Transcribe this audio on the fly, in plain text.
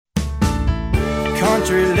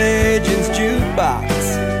Country Legends Jukebox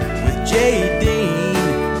with J.D.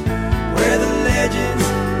 where the legends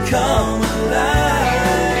come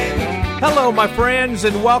alive. Hello, my friends,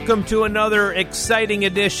 and welcome to another exciting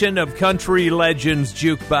edition of Country Legends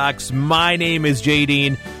Jukebox. My name is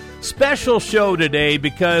J.D. Special show today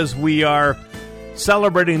because we are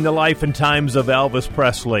celebrating the life and times of Elvis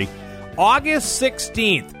Presley. August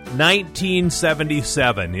 16th,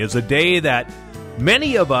 1977 is a day that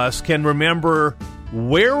many of us can remember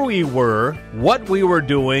where we were, what we were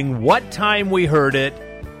doing, what time we heard it,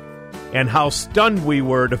 and how stunned we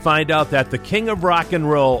were to find out that the king of rock and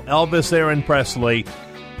roll, Elvis Aaron Presley,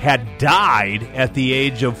 had died at the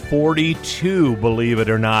age of 42, believe it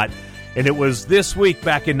or not. And it was this week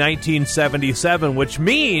back in 1977, which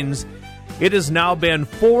means it has now been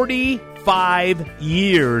 45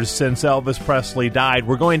 years since Elvis Presley died.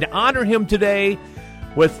 We're going to honor him today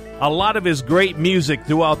with a lot of his great music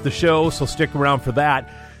throughout the show, so stick around for that.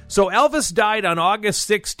 So Elvis died on August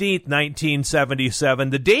 16th,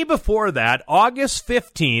 1977. The day before that, August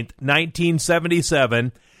 15th,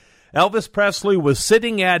 1977, Elvis Presley was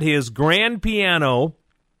sitting at his grand piano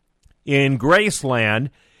in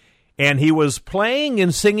Graceland, and he was playing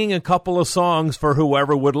and singing a couple of songs for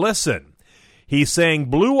whoever would listen. He sang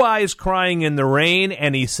Blue Eyes Crying in the Rain,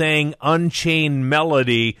 and he sang Unchained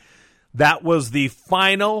Melody. That was the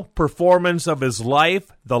final performance of his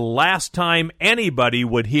life, the last time anybody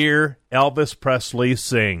would hear Elvis Presley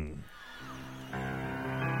sing.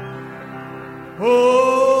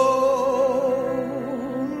 Oh,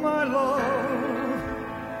 my love,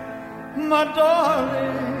 my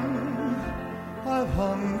darling, I've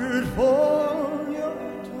hungered for your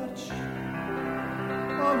touch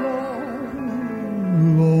a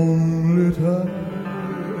long, lonely time.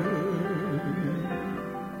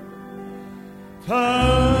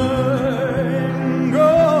 Time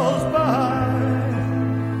goes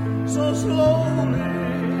by so slowly,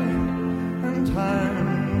 and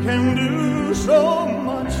time can do so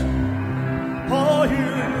much for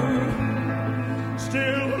you.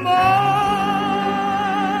 Still mine,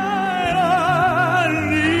 I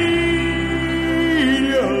need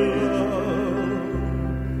your love.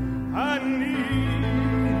 I need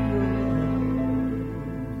your love.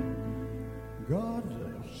 God,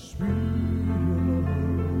 sweet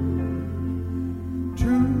to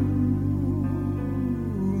me.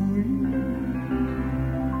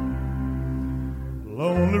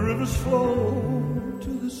 Lonely rivers flow to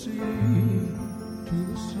the sea,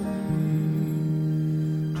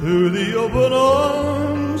 to the open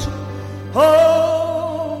arms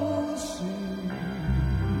of the sea.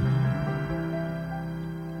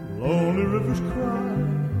 Lonely rivers cry,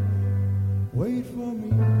 wait for me,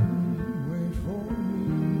 wait for me.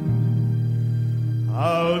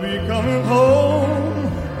 I'll be coming home.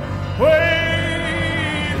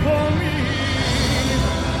 Wait for me,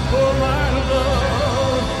 for my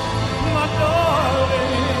love, my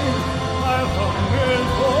darling. I've hungered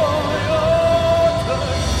for your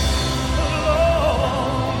touch a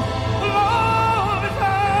long, long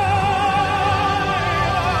time.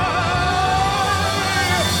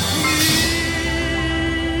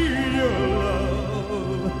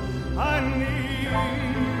 I need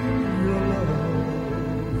your love.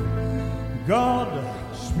 God,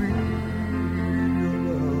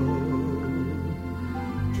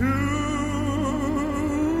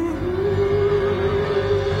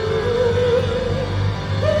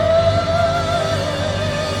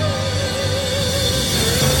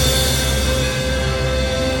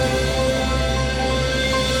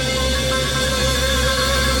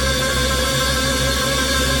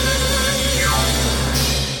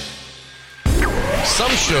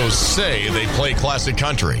 some shows say they play classic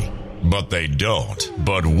country, but they don't.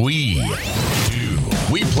 But we do.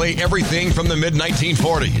 We play everything from the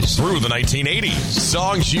mid-1940s through the 1980s.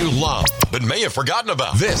 Songs you love but may have forgotten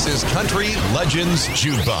about. This is Country Legends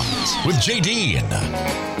Jukebox with J.D.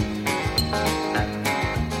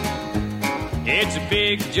 It's a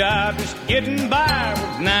big job just getting by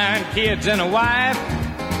with 9 kids and a wife.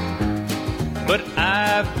 But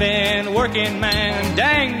I've been working, man,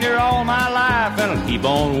 dang near all my life, and I'll keep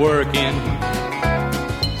on working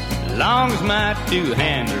as long as my 2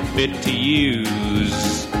 hands are fit to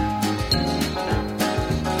use.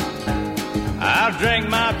 I'll drink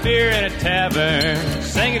my beer in a tavern,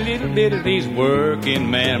 sing a little bit of these working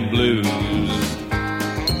man blues.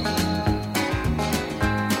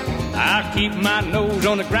 I'll keep my nose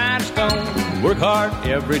on the grindstone, work hard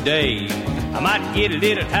every day. I might get a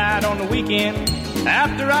little tired on the weekend.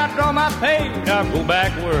 After I draw my pay, I'll go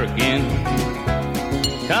back working.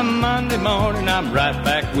 Come Monday morning, I'm right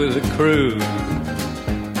back with the crew.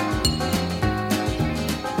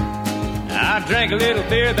 I drank a little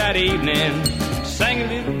beer that evening, sang a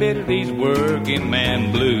little bit of these working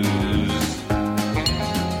man blues.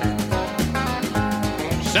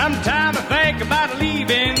 Sometime I think about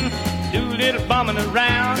leaving, do a little bumming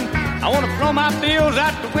around. I want to throw my bills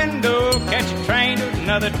out the window, catch a train to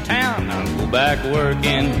another town. I'll go back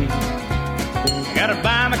working. I gotta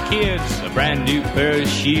buy my kids a brand new pair of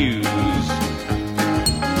shoes.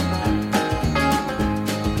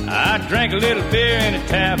 I drank a little beer in a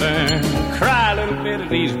tavern, cry a little bit of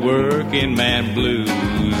these working man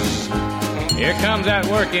blues. Here comes that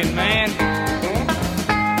working man.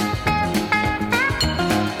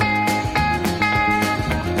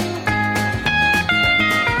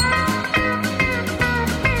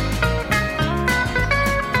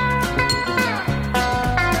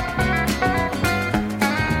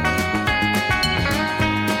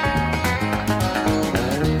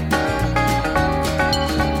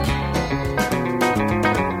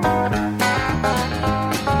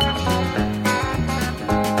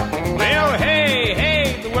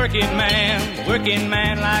 Working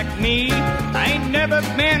man like me, I ain't never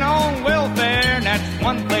been on welfare, and that's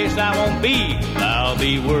one place I won't be. I'll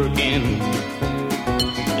be working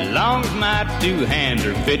as long as my two hands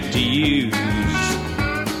are fit to use.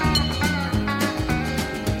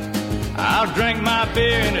 I'll drink my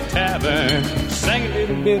beer in a tavern, sing a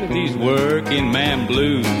little bit of these working man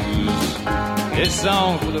blues. This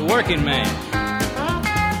song's for the working man.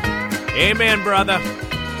 Amen, brother.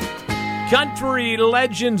 Country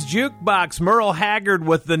Legends Jukebox, Merle Haggard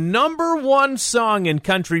with the #1 song in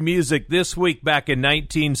country music this week back in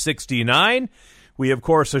 1969. We, of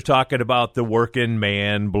course, are talking about the Working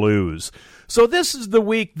Man Blues. So this is the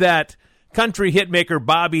week that country hitmaker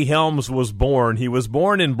Bobby Helms was born. He was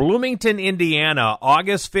born in Bloomington, Indiana,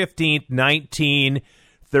 August 15th,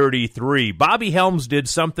 1933. Bobby Helms did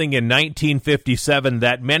something in 1957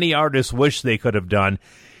 that many artists wish they could have done.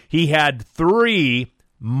 He had 3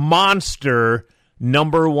 monster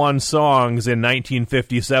 #1 songs in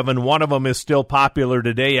 1957. One of them is still popular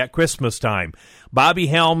today at Christmas time. Bobby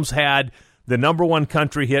Helms had the #1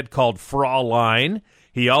 country hit called Fraulein.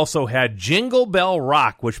 He also had Jingle Bell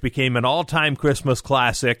Rock, which became an all-time Christmas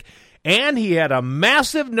classic. And he had a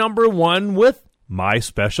massive #1 with My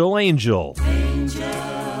Special Angel. Angel,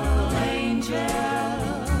 angel,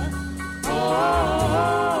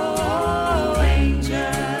 oh, angel,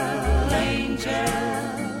 angel.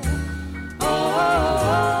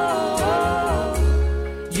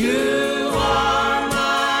 You are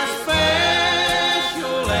my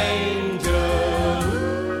special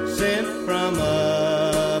angel, sent from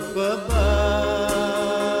up above.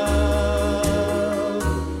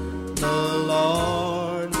 The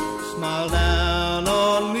Lord smiled down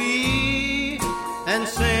on me and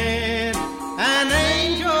sent an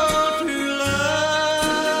angel to love.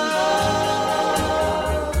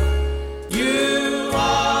 You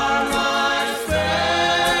are my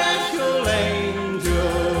special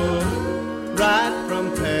angel, right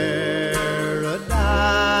from paradise.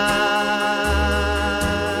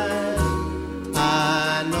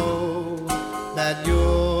 I know that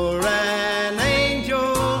you're an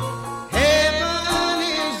angel. Heaven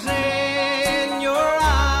is in your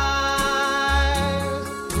eyes.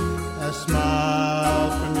 A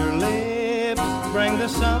smile from your lips bring the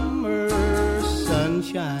summer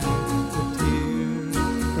sunshine. The tears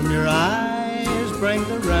from your eyes bring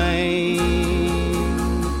the rain.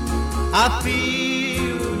 I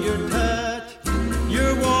feel your touch,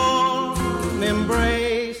 your warm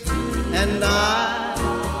embrace, and I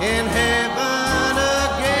in heaven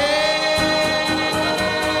again.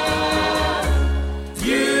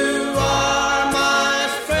 You are my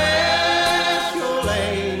special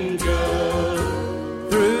angel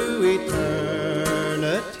through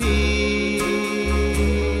eternity.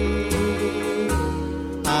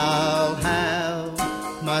 I'll have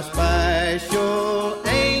my special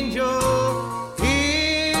angel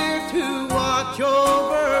here to watch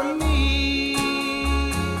over me.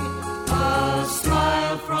 A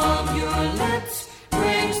smile from your lips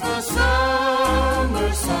brings the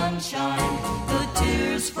summer sunshine. The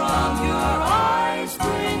tears from your eyes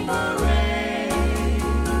bring the rain.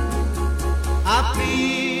 I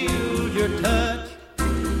feel your touch,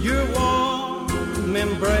 your warm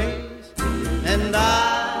embrace, and I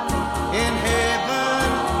in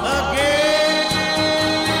heaven again.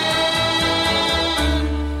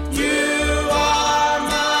 You are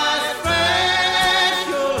my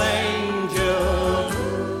special angel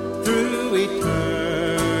through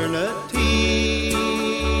eternity.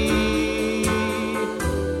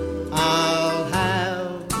 I'll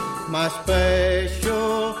have my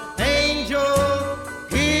special angel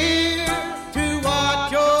here to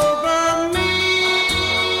watch over me.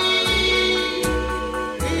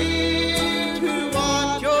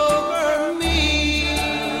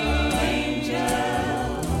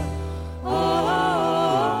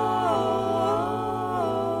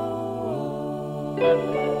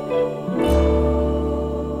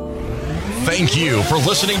 Thank you for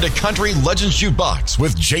listening to Country Legends Jukebox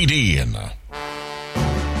with JD.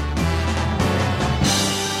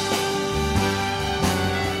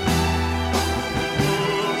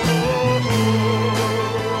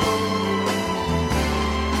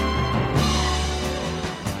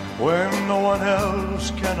 When no one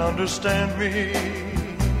else can understand me,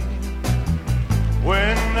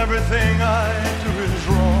 when everything I do is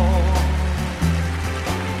wrong,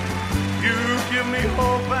 you give me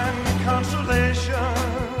hope and consolation.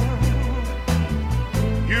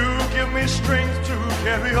 You give me strength to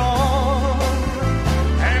carry on,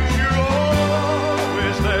 and you're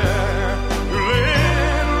always there to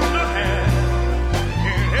lend a hand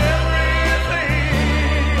in everything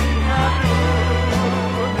I do.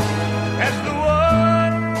 That's the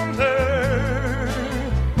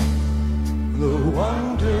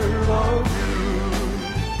wonder of you.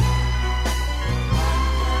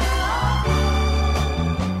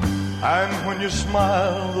 And when you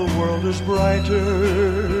smile, the world is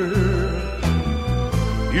brighter.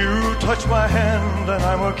 You touch my hand and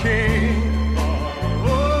I'm a king.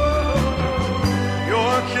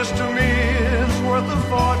 Your kiss to me is worth a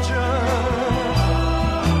fortune.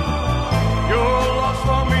 Your love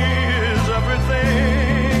for me is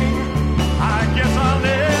everything. I guess I'll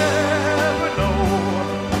never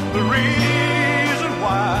know the reason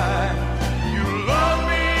why you love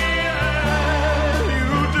me as you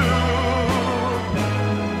do.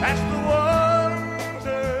 That's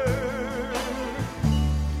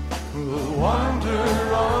the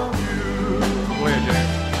wonder of you. Play it, James.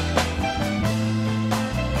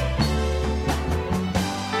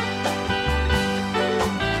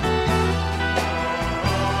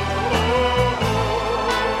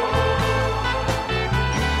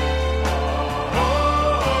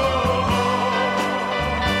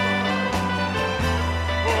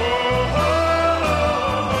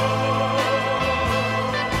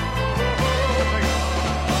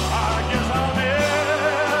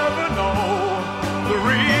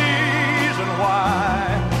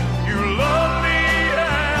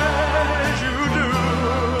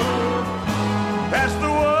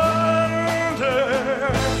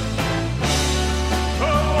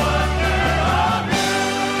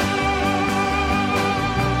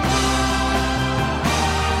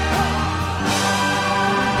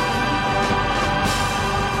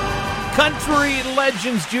 Country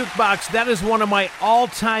Legends Jukebox. That is one of my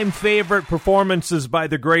all-time favorite performances by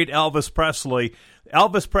the great Elvis Presley.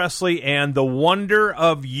 Elvis Presley and The Wonder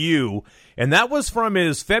of You. And that was from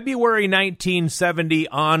his February 1970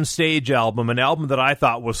 On Stage album, an album that I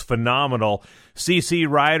thought was phenomenal. C.C.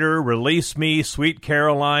 Rider, Release Me, Sweet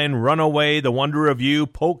Caroline, Runaway, The Wonder of You,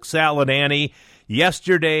 Polk Salad Annie,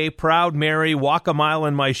 Yesterday, Proud Mary, Walk a Mile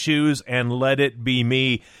in My Shoes, and Let It Be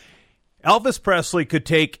Me. Elvis Presley could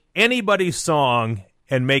take anybody's song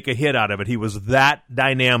and make a hit out of it. He was that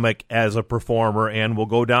dynamic as a performer and will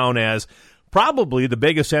go down as probably the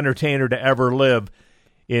biggest entertainer to ever live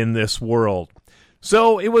in this world.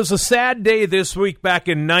 So it was a sad day this week back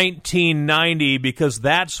in 1990 because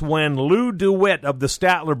that's when Lou DeWitt of the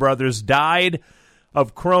Statler Brothers died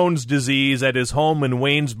of Crohn's disease at his home in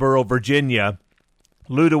Waynesboro, Virginia.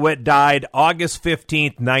 Lou DeWitt died August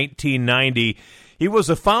 15th, 1990. He was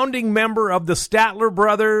a founding member of the Statler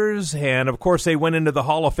Brothers, and of course they went into the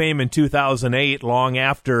Hall of Fame in 2008, long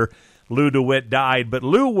after Lou DeWitt died. But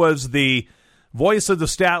Lou was the voice of the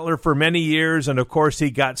Statler for many years, and of course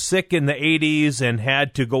he got sick in the 80s and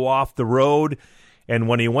had to go off the road. And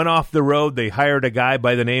when he went off the road, they hired a guy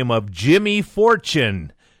by the name of Jimmy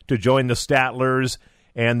Fortune to join the Statlers,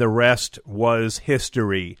 and the rest was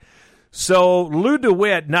history. So Lou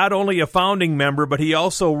DeWitt, not only a founding member, but he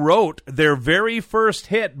also wrote their very first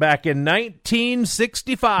hit back in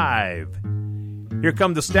 1965. Here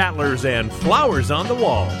come the Statlers and Flowers on the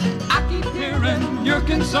Wall. I keep hearing you're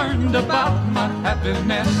concerned about my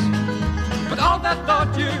happiness, but all that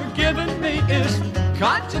thought you're giving me is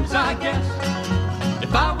conscience, I guess.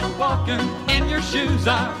 If I were walking in your shoes,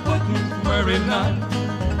 I wouldn't worry none.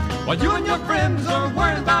 While you and your friends are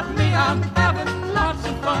worried about me, I'm having lots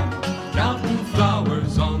of fun. Counting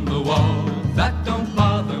flowers on the wall, that don't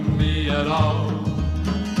bother me at all.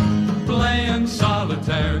 Playing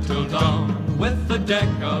solitaire till dawn with a deck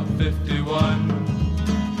of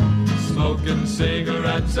 51. Smoking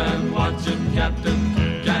cigarettes and watching Captain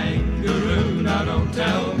Kangaroo. Now don't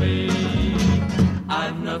tell me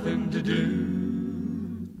I've nothing to do.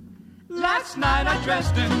 Last night I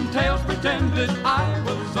dressed in tails, pretended I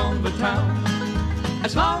was on the town.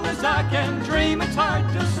 As long as I can dream, it's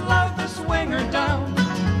hard to slow the swinger down.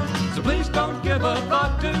 So please don't give a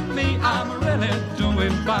thought to me, I'm really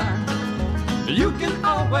doing fine. You can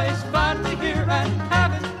always find me here and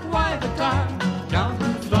having quite a time.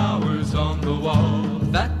 Counting flowers on the wall,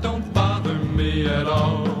 that don't bother me at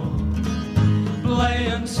all.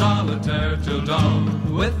 Playing solitaire till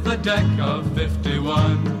dawn with a deck of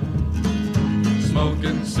 51.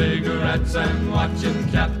 Smoking cigarettes and watching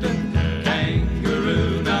Captain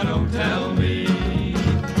Kangaroo. Now don't tell me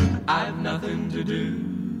I've nothing to do.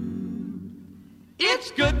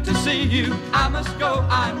 It's good to see you, I must go,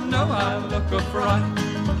 I know I look a fright.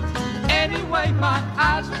 Anyway, my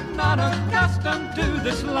eyes are not accustomed to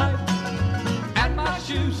this life, and my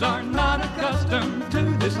shoes are not accustomed to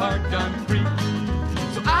this hard concrete.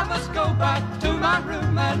 So I must go back to my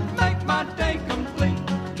room and make my day complete.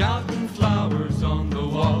 Counting flowers on the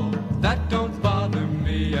wall, that don't bother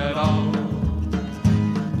me at all.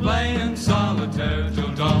 Playing solitaire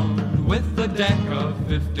till dawn with a deck of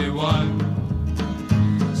 51.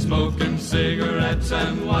 Smoking cigarettes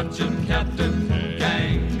and watching Captain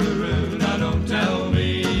Kangaroo. Now don't tell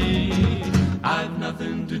me I've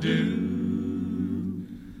nothing to do.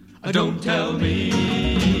 Don't tell me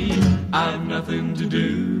I've nothing to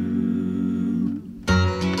do.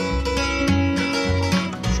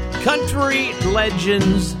 Country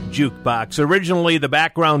Legends Jukebox. Originally the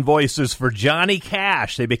background voices for Johnny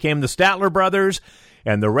Cash. They became the Statler Brothers,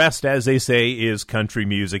 and the rest, as they say, is country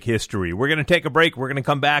music history. We're going to take a break. We're going to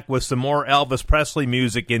come back with some more Elvis Presley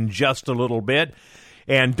music in just a little bit.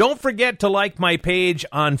 And don't forget to like my page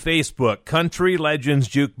on Facebook, Country Legends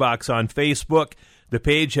Jukebox on Facebook. The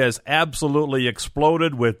page has absolutely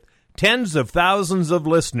exploded with tens of thousands of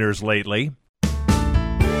listeners lately.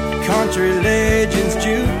 Country Legends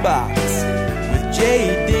Jukebox with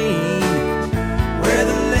J. Dean, where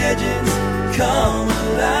the legends come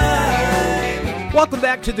alive. Welcome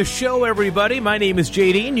back to the show, everybody. My name is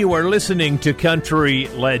J. Dean. You are listening to Country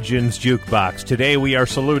Legends Jukebox. Today we are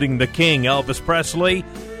saluting the king, Elvis Presley,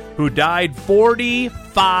 who died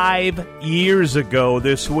 45 years ago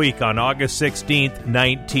this week on August 16th,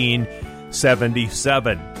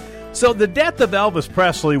 1977. So the death of Elvis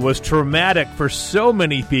Presley was traumatic for so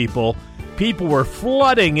many people. People were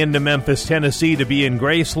flooding into Memphis, Tennessee to be in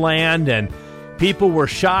Graceland, and people were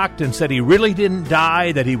shocked and said he really didn't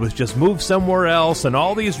die, that he was just moved somewhere else, and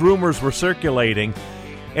all these rumors were circulating.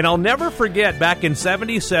 And I'll never forget, back in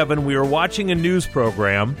 77, we were watching a news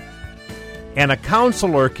program, and a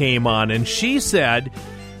counselor came on, and she said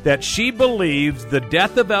that she believes the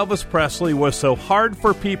death of Elvis Presley was so hard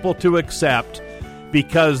for people to accept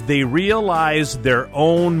because they realized their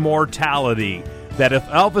own mortality, that if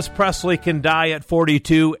Elvis Presley can die at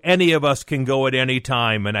 42, any of us can go at any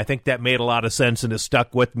time. And I think that made a lot of sense, and it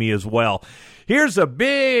stuck with me as well. Here's a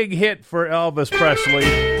big hit for Elvis Presley.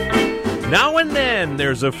 Now and then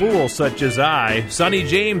there's a fool such as I. Sonny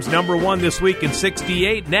James, number one this week in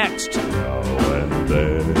 68. Next. Now and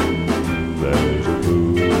then there's a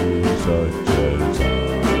fool such as I.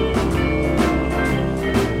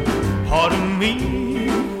 Pardon me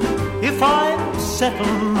if I'm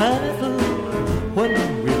sentimental when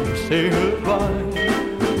we say goodbye.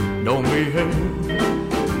 Don't be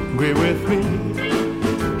angry with me,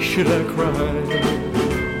 should I cry?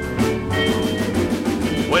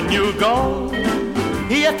 When you're gone,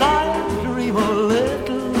 yet I dream a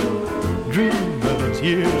little dream as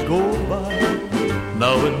years go by.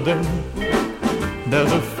 Now and then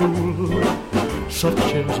there's a fool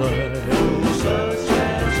such as I.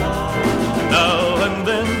 Now and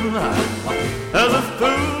then there's a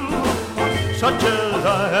fool such as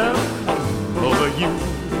I am over you.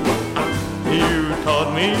 You taught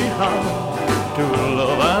me how to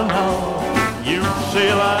love, and how you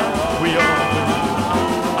say like we are.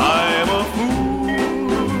 I'm a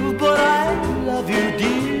fool, but I love you,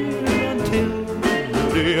 dear, until the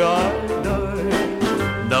day I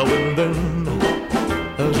die. Now and then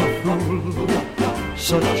there's a fool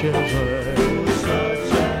such as I.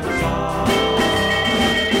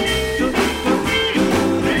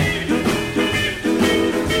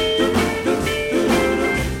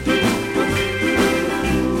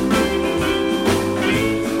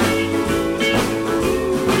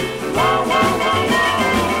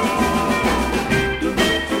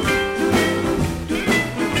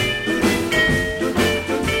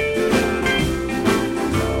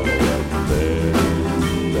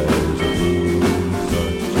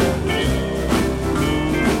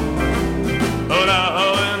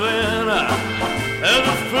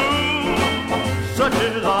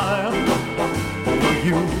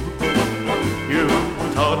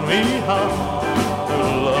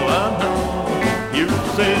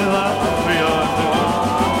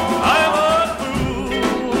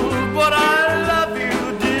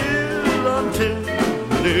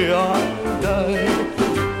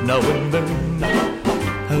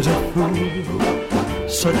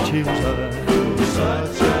 as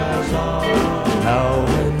I. Now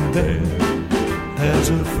and then, as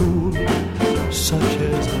a fool such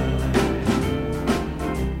as I.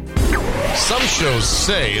 Some shows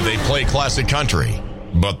say they play classic country,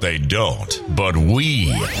 but they don't. But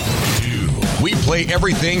we do. We play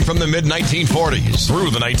everything from the mid-1940s through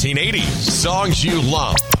the 1980s. Songs you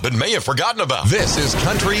love but may have forgotten about. This is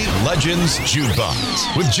Country Legends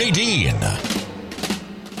Jukebox with J. Dean.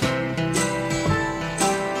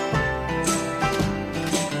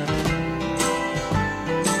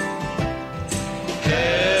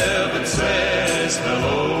 Heaven says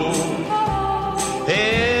hello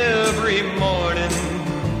every morning.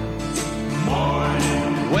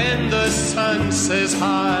 When the sun says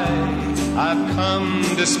hi, I've come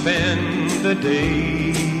to spend the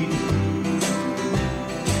day.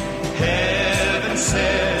 Heaven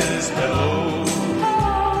says hello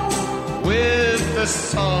with the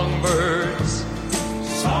songbirds,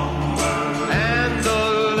 and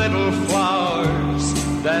the little flowers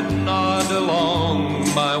that nod along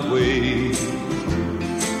my way.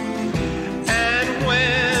 And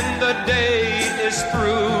when the day is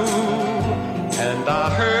through and I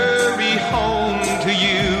hurry home to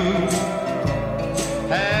you,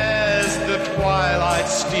 as the twilight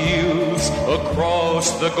steals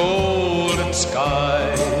across the golden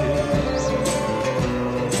skies,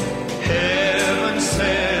 heaven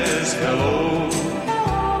says hello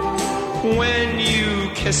when you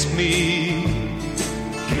kiss me,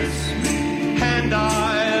 and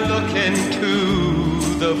I look into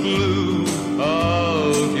the blue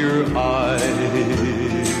of your eyes.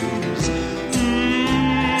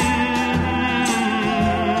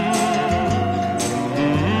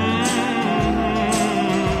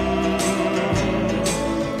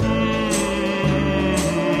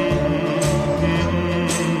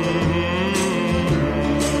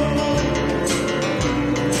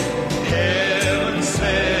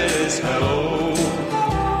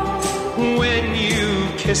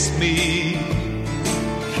 Kiss me,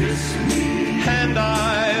 and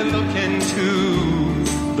I look into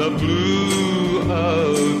the blue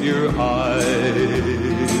of your eyes,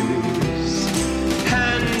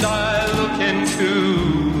 and I look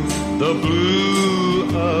into the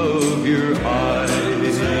blue of your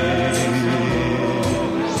eyes.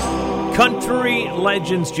 Country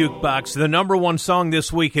Legends Jukebox, the number one song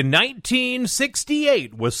this week in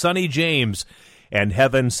 1968 was Sonny James and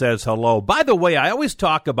Heaven Says Hello. By the way, I always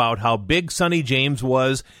talk about how big Sonny James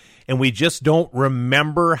was, and we just don't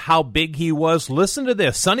remember how big he was. Listen to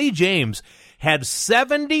this. Sonny James had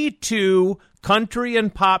 72 country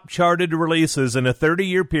and pop charted releases in a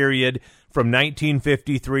 30-year period from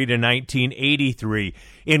 1953 to 1983,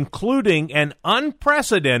 including an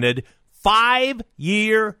unprecedented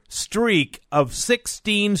 5-year streak of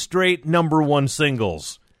 16 straight number one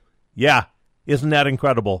singles. Yeah, isn't that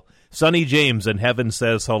incredible? Sonny James and Heaven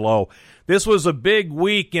Says Hello. This was a big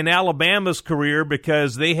week in Alabama's career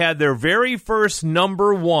because they had their very first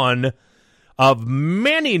number one of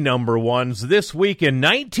many number ones this week in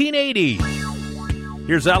 1980.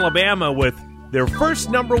 Here's Alabama with their first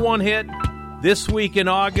number one hit this week in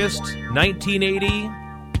August 1980,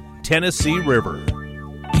 Tennessee River.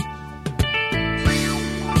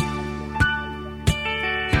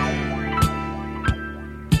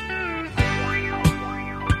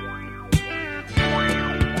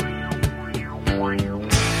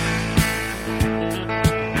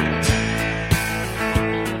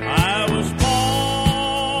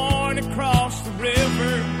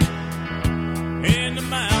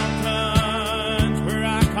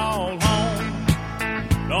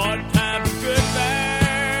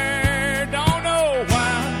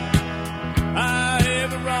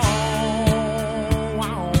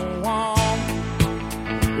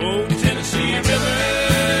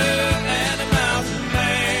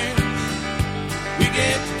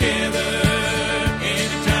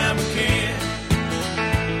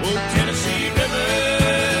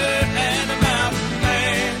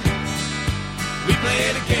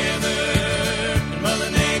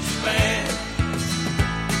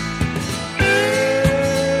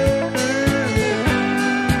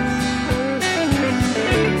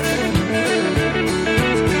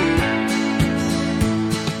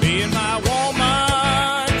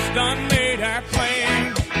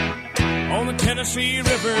 Tennessee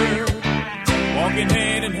River, walking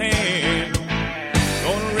hand in hand,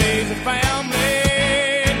 gonna raise a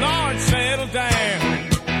family, Lord, settle down,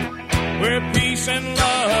 where peace and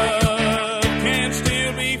love can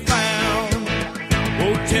still be found.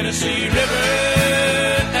 Oh, Tennessee River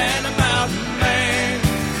and a mountain man,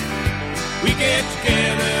 we get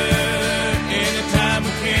together anytime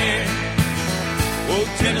we can. Oh,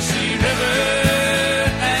 Tennessee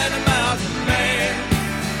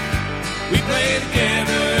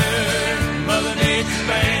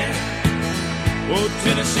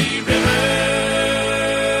Tennessee River.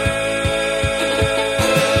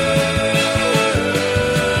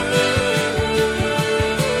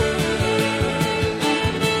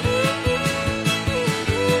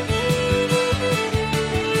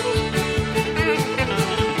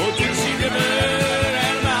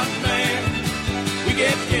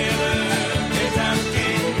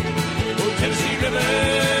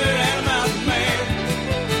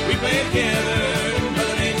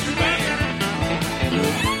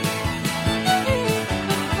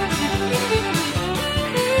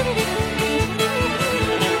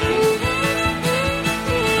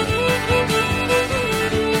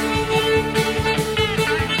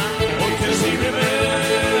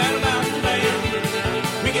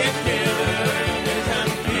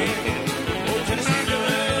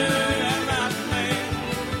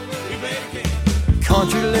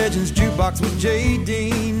 Country Legends Jukebox with J.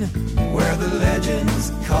 Dean, where the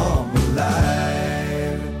legends come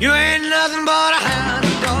alive. You ain't nothing but a hound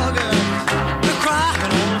dog, you're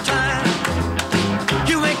crying all the time.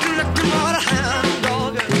 You ain't nothing but a hound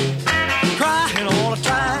dog, crying all the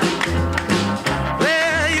time.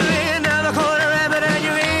 Well, you ain't never caught a rabbit and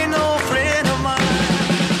you ain't no friend of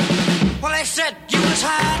mine. Well, they said you was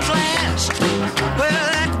high class. Well,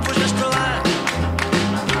 that was just a lie.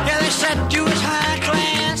 Yeah, they said you was high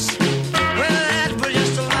class. Well, that was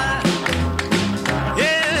just a lie.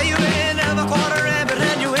 Yeah, you ain't never caught a rabbit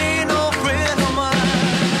and you ain't no friend of mine.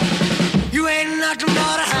 You ain't nothing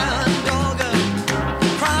but a hound dog,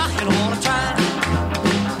 crying all the time.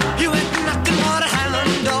 You ain't nothing but a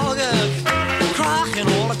hound dog, crying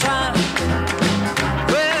all the time.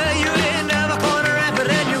 Well, you ain't never caught a rabbit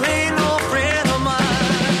and you ain't no friend of mine.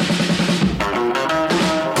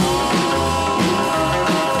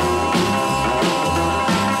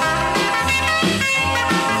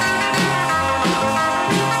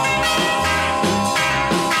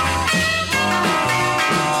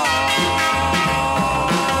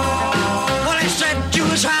 Well, they said you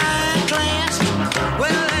was high class.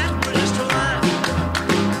 Well, that was just a lie.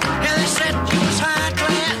 Yeah, they said you was high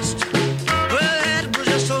class. Well, that was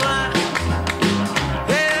just a lie.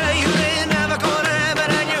 Yeah, you ain't never caught a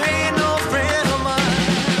rabbit and you ain't no friend of mine.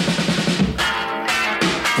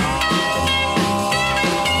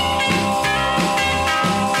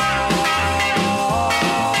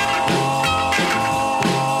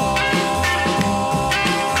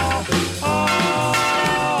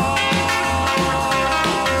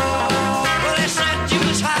 Well, they said you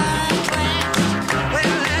was high class.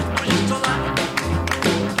 Well, that was just a lie.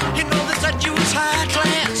 You know they said you was high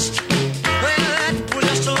class. Well, that was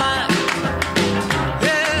just a lie.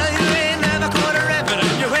 Yeah, you ain't never caught a rabbit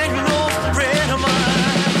and you ain't no friend of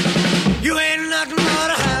mine. You ain't nothing but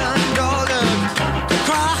a hound dog,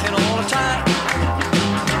 crying all the time.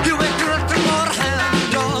 You ain't nothing but a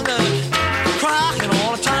hound dog, crying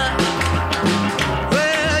all the time.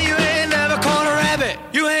 Well, you ain't never caught a rabbit.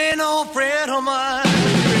 You ain't no friend of mine.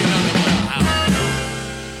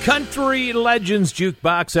 Country Legends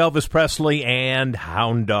Jukebox, Elvis Presley and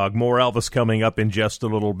Hound Dog. More Elvis coming up in just a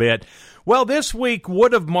little bit. Well, this week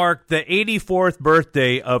would have marked the 84th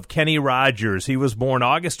birthday of Kenny Rogers. He was born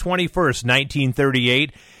August 21st,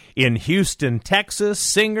 1938 in Houston, Texas.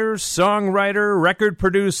 Singer, songwriter, record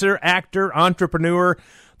producer, actor, entrepreneur.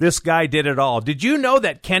 This guy did it all. Did you know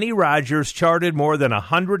that Kenny Rogers charted more than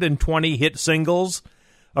 120 hit singles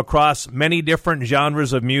across many different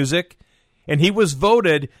genres of music? And he was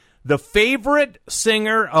voted the favorite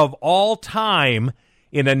singer of all time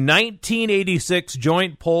in a 1986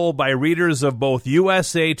 joint poll by readers of both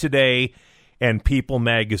USA Today and People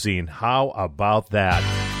magazine. How about that?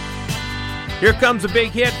 Here comes a big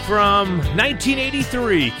hit from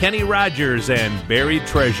 1983, Kenny Rogers and Buried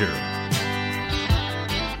Treasure.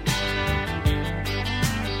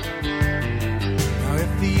 Now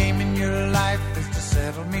if the aim in your life is to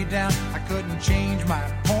settle me down, I couldn't change my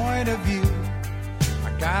point of view.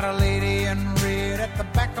 I got a lady in red at the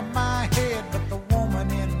back of my head, but the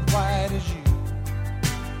woman in white is you.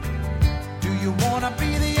 Do you wanna be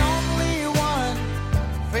the only one?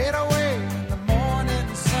 Fade away in the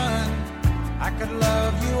morning sun. I could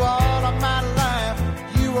love you all of my life.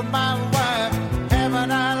 You were my wife.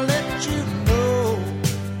 Haven't I let you know?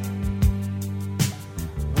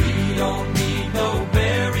 We don't need no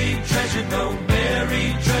buried treasure, no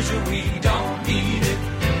buried treasure, we don't need it.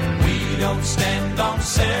 We don't stand on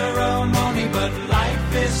ceremony, but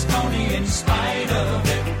life is phony in spite of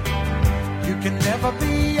it. You can never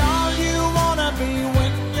be all you wanna be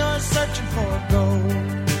when you're searching for gold.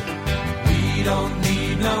 We don't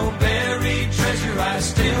need no buried treasure, I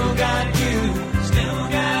still got you, still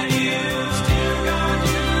got you, still got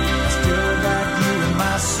you, I still got you in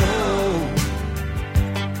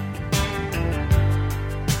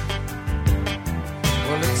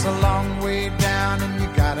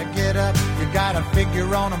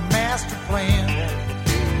you're on a master plan.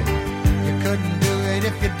 You couldn't do it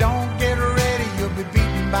if you don't get ready. You'll be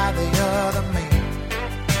beaten by the other man.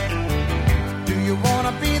 Do you want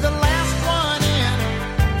to be the last one in?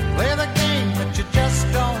 Play the game, but you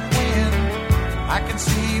just don't win. I can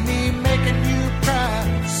see me making you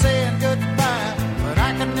cry, saying goodbye, but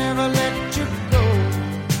I can never let you go.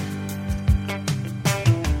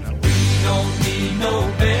 We don't need no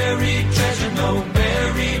buried treasure, no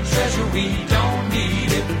buried treasure. We don't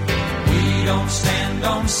need it. We don't stand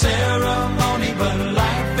on ceremony, but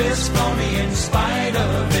life is phony in spite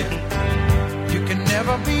of it. You can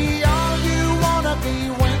never be all you want to be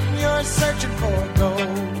when you're searching for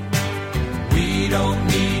gold. We don't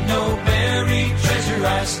need no buried treasure.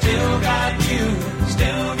 I still got you,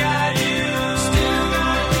 still got you, still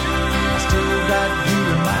got you. I still got you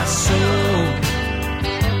in my soul.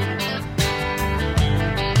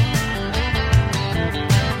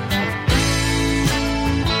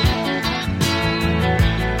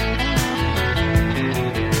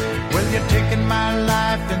 Well, you're taking my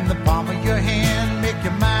life in the palm of your hand. Make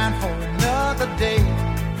your mind for another day.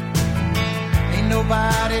 Ain't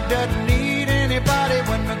nobody doesn't need anybody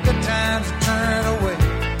when the good times turn away.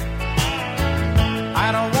 I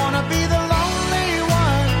don't want to be the lonely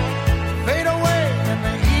one, fade away in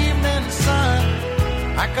the evening sun.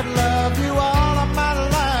 I could love you all of my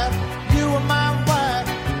life. You were my wife.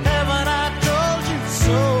 Haven't I told you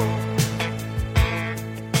so?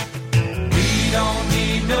 We don't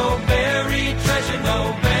need no buried treasure, no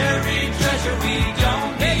buried treasure. We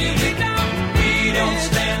don't need it. We don't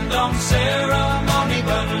stand on ceremony,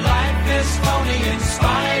 but life is phony in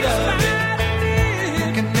spite of it. You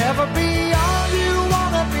can never be all you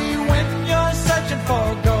want to be when you're searching for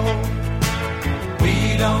gold. We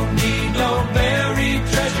don't need no buried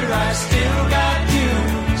treasure. I still got you,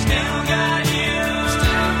 still got you,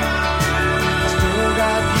 still got you. I still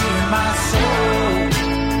got you in my soul.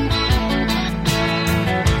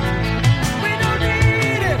 We don't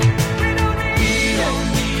need it. We don't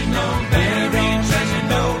need no buried treasure,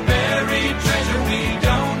 no buried treasure. We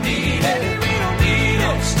don't need it. We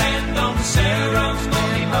don't stand on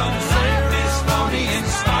ceremony, but life is phony in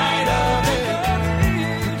spite of it.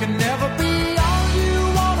 You can never be all you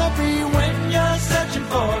want to be when you're searching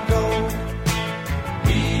for gold.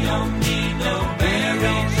 We don't need no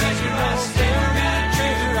buried treasure. I still got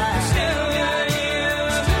treasure. I still got you.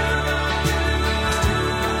 Still got you.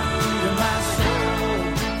 In my soul.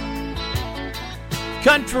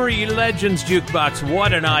 Country Legends Jukebox,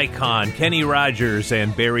 what an icon. Kenny Rogers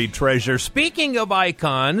and Buried Treasure. Speaking of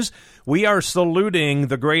icons, we are saluting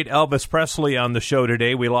the great Elvis Presley on the show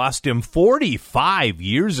today. We lost him 45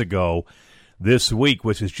 years ago this week,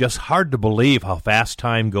 which is just hard to believe how fast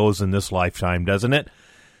time goes in this lifetime, doesn't it?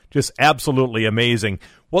 Just absolutely amazing.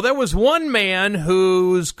 Well, there was one man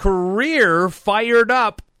whose career fired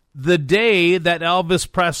up the day that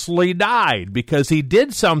Elvis Presley died because he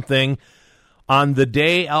did something on the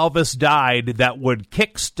day Elvis died that would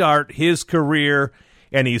kickstart his career,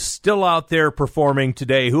 and he's still out there performing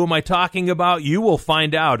today. Who am I talking about? You will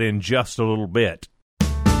find out in just a little bit.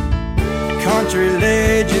 Country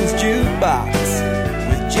Legends Jukebox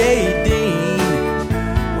with J. Dean,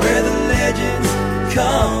 where the legends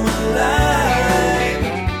come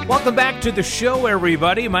alive. Welcome back to the show,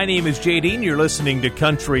 everybody. My name is J. Dean. You're listening to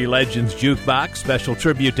Country Legends Jukebox, special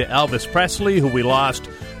tribute to Elvis Presley, who we lost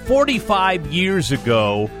 45 years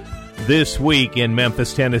ago this week in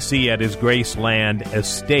Memphis, Tennessee at his Graceland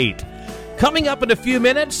estate. Coming up in a few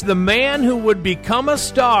minutes, the man who would become a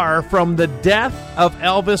star from the death of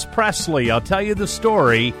Elvis Presley. I'll tell you the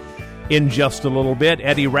story in just a little bit.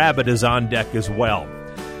 Eddie Rabbitt is on deck as well.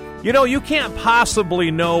 You know, you can't possibly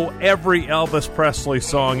know every Elvis Presley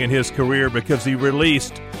song in his career because he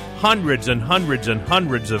released hundreds and hundreds and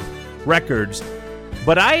hundreds of records.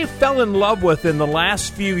 But I fell in love with, in the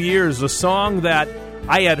last few years, a song that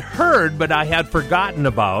I had heard but I had forgotten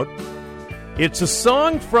about. It's a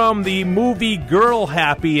song from the movie Girl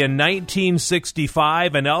Happy in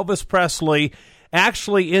 1965, and Elvis Presley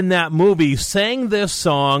actually in that movie sang this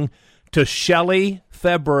song to Shelley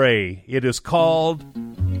Fabares. It is called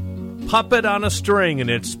Puppet on a String, and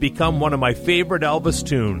it's become one of my favorite Elvis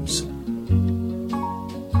tunes.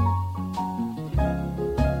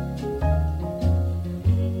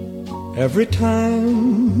 Every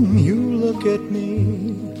time you look at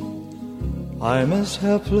me, I'm as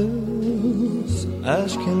helpless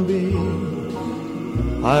as can be.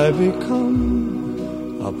 I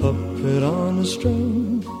become a puppet on a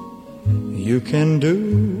string. You can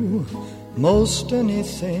do most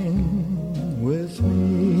anything with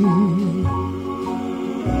me.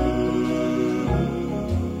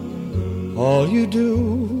 All you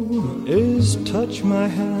do is touch my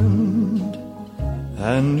hand,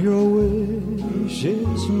 and your wish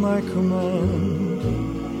is my command.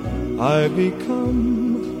 I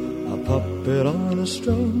become a puppet on a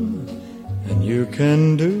string, and you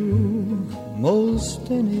can do most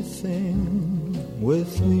anything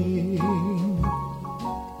with me.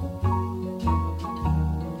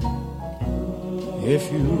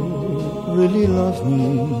 If you really love me,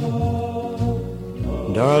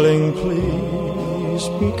 darling, please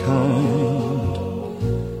be kind.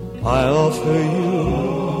 I offer you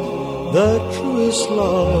the truest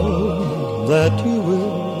love that you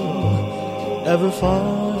will ever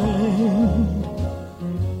find.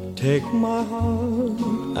 Take my heart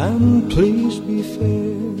and please be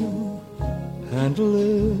fair. Handle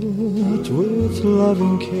it with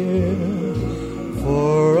loving care.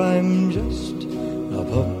 For I'm just a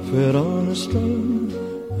puppet on a string.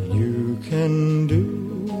 You can do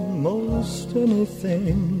most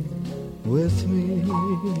anything with me.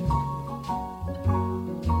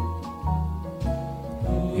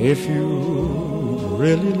 If you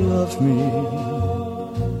really love me,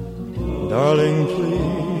 darling,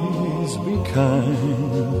 please be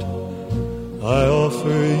kind. I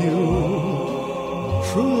offer you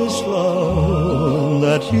truest love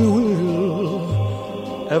that you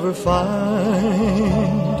will ever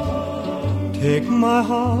find. Take my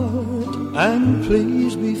heart and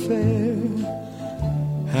please be fair.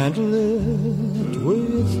 Handle it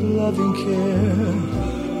with loving care.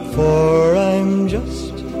 For I'm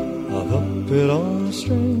just a puppet on a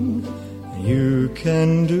string. You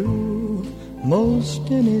can do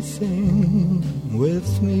most anything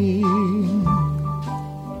with me.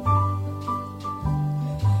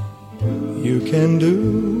 You can do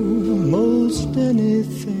most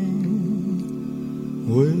anything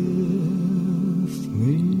with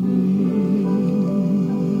me.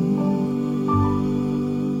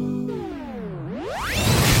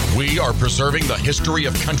 We are preserving the history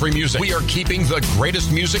of country music. We are keeping the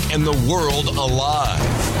greatest music in the world alive.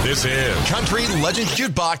 This is Country Legends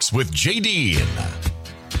Jukebox with J.D.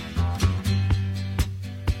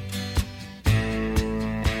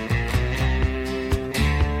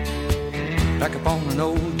 Back up on an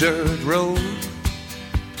old dirt road,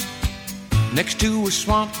 next to a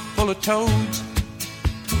swamp full of toads,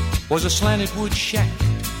 was a slanted wood shack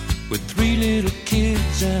with 3 little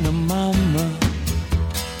kids and a mama.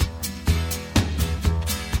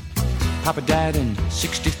 Papa died in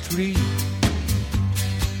 '63,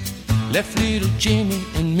 left little Jimmy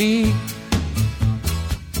and me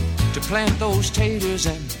to plant those taters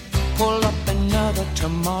and pull up another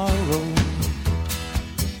tomorrow.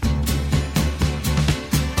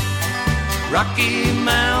 Rocky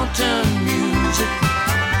Mountain music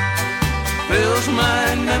fills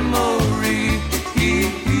my memory.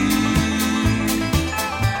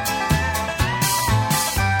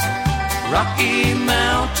 Rocky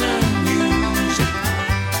Mountain music,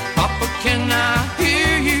 Papa, can I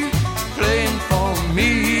hear you playing for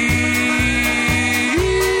me?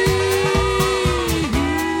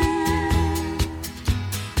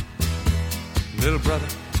 Little brother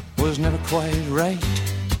was never quite right.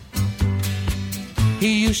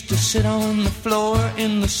 He used to sit on the floor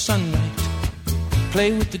in the sunlight,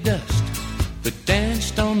 play with the dust that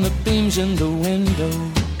danced on the beams in the window.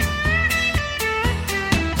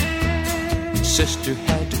 Sister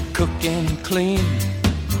had to cook and clean,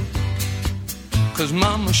 'cause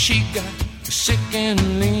Mama, she got sick and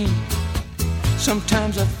lean.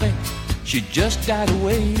 Sometimes I think she just died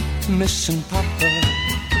away, missing Papa.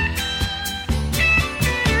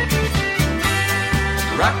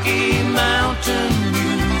 Rocky Mountain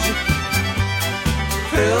music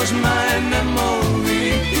fills my memory.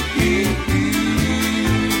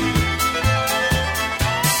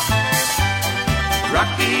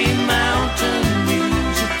 Rocky Mountain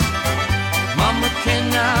music, Mama, can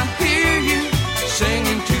I hear you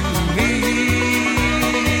singing to me?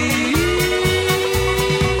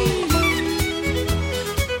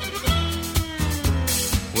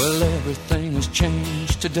 Well, everything has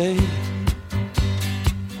changed today.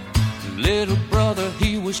 Little brother,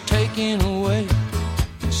 he was taken away.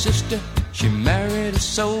 Sister, she married a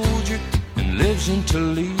soldier and lives in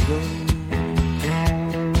Toledo.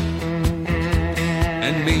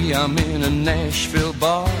 And me, I'm in a Nashville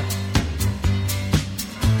bar,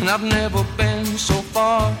 and I've never been so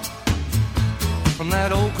far from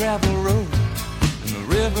that old gravel road and the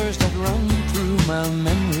rivers that run through my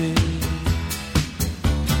memory.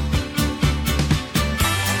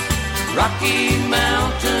 Rocky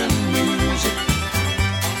Mountain music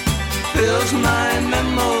fills my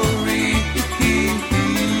memory.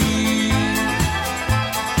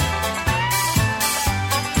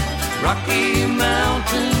 Rocky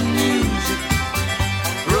Mountain music.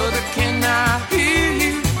 Brother, can I hear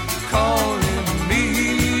you calling me?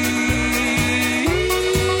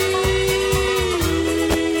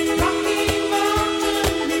 Rocky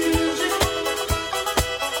Mountain music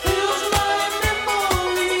fills my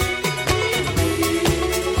memory.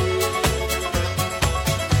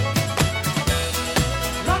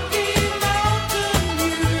 Rocky Mountain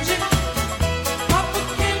music, Papa,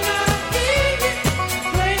 can I hear you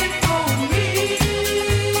playing for me?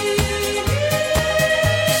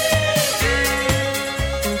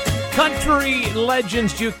 Country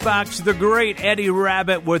Legends Jukebox, the great Eddie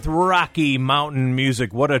Rabbitt with Rocky Mountain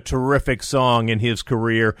Music. What a terrific song in his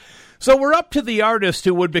career. So we're up to the artist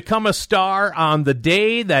who would become a star on the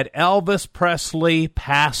day that Elvis Presley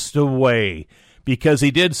passed away, because he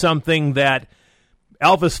did something that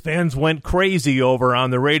Elvis fans went crazy over on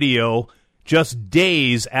the radio just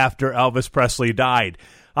days after Elvis Presley died.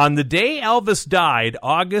 On the day Elvis died,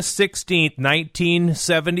 August 16th,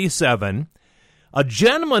 1977, a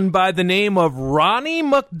gentleman by the name of Ronnie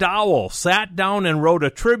McDowell sat down and wrote a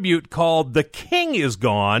tribute called "The King Is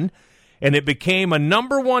Gone," and it became a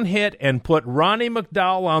 #1 hit and put Ronnie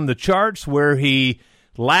McDowell on the charts, where he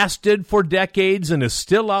lasted for decades and is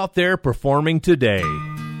still out there performing today.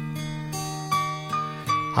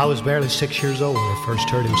 I was barely 6 years old when I first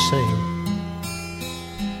heard him sing.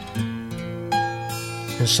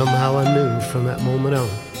 And somehow I knew from that moment on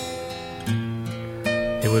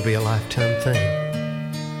it would be a lifetime thing.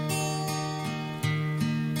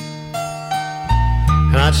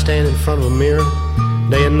 And I'd stand in front of a mirror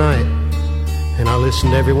day and night, and I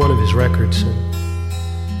listened to every one of his records,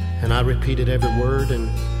 and I repeated every word,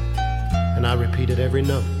 and I repeated every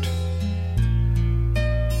note,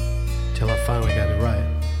 till I finally got it right.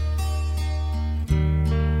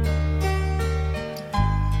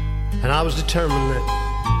 And I was determined that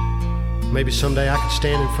maybe someday I could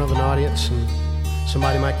stand in front of an audience and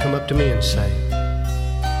somebody might come up to me and say,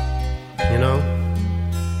 "You know,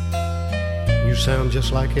 you sound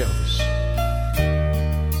just like Elvis."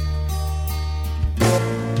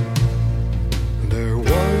 There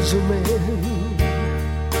was a man who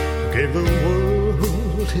gave the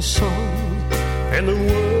world his song, and the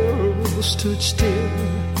world stood still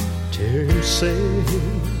to sing.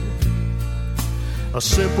 A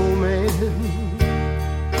simple man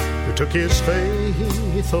who took his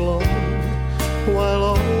faith along, while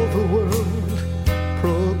all the world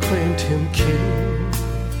proclaimed him king.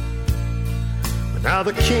 But now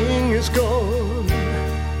the king is gone,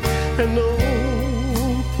 and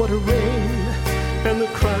oh, what a reign, and the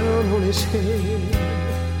crown on his head,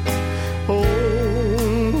 oh,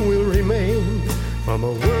 will remain. From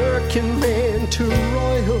a working man to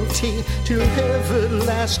royalty to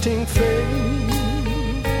everlasting fame.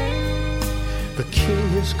 The king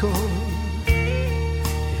is gone,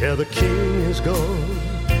 yeah, the king is gone,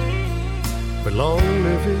 but long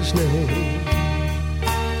live his name.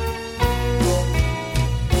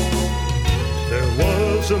 There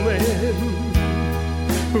was a man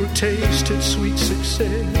who tasted sweet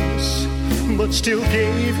success, but still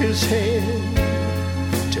gave his hand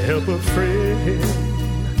to help a friend.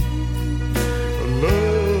 A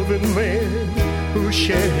loving man who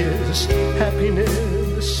shared his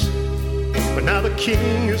happiness. But now the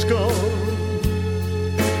king is gone.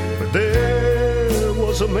 But there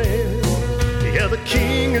was a man, yeah, the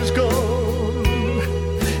king is gone.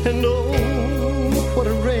 And oh, what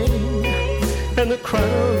a reign, and the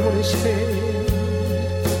crown on his head,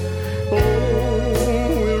 oh,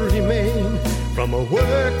 will remain. From a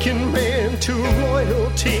working man to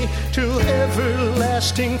royalty to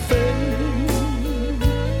everlasting fame.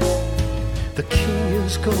 The king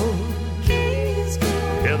is gone.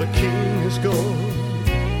 Yeah, the king is gone,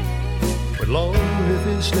 but long live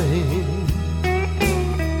his name.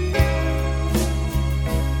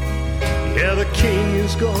 Yeah, the king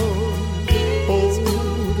is gone. Oh,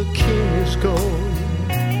 the king is gone,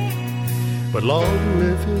 but long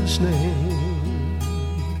live his name.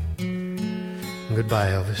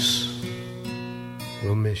 Goodbye, Elvis.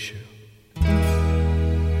 We'll miss you.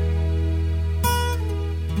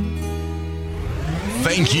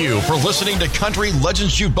 Thank you for listening to Country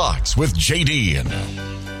Legends Jukebox with J.D.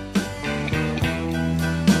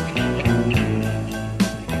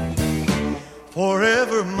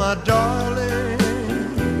 Forever, my darling,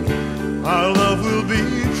 our love will be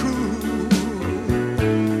true.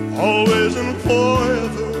 Always and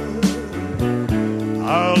forever,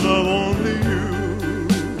 I'll love only you.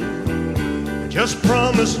 Just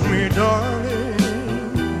promise me, darling,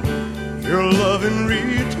 your love in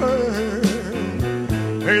return.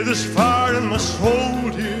 May this fire in my soul,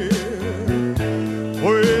 dear,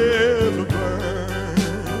 forever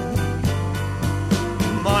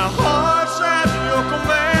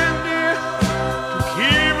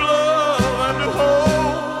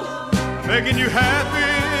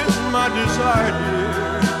desire,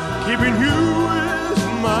 dear. Keeping you is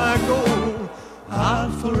my goal.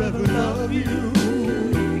 I'll forever love you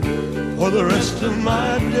for the rest of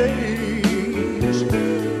my days.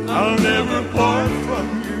 I'll never part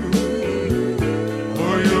from you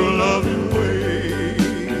for your loving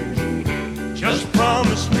ways. Just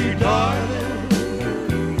promise me, darling,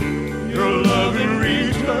 your love in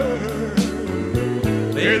return.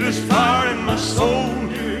 Lay this fire in my soul,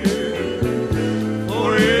 dear,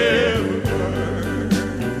 forever.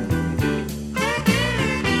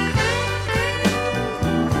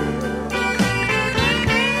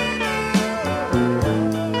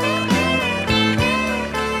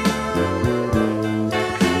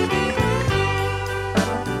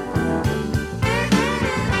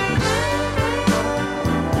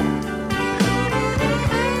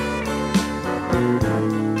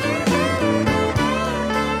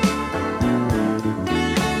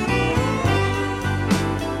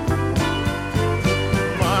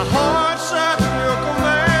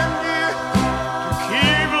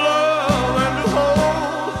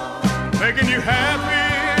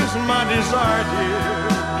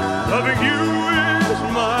 Loving you is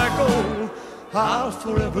my goal. I'll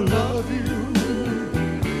forever love you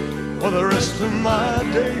for the rest of my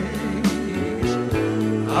days.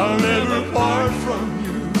 I'll never part from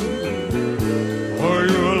you for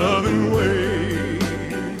your loving ways.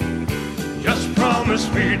 Just promise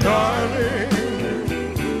me, darling,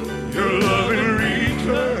 your love in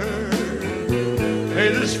return. Hey,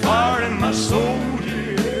 this fire in my soul,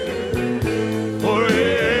 dear, forever.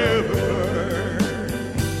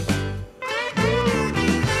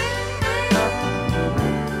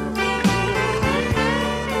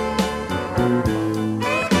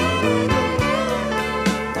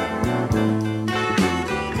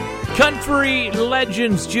 Country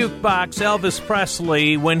Legends Jukebox, Elvis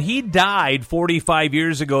Presley. When he died 45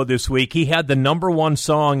 years ago this week, he had the #1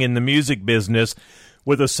 song in the music business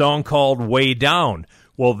with a song called Way Down.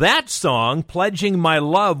 Well, that song, Pledging My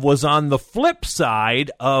Love, was on the flip side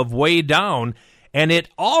of Way Down, and it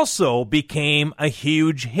also became a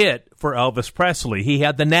huge hit for Elvis Presley. He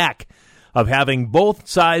had the knack of having both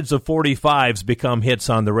sides of 45s become hits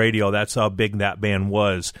on the radio. That's how big that band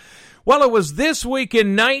was. Well, it was this week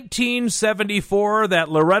in 1974 that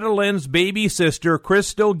Loretta Lynn's baby sister,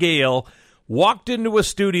 Crystal Gayle, walked into a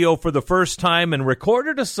studio for the first time and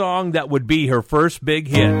recorded a song that would be her first big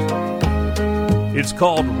hit. It's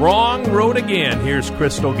called Wrong Road Again. Here's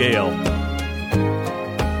Crystal Gayle.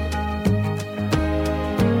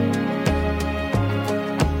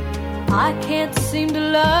 I can't seem to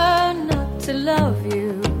learn not to love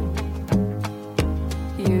you.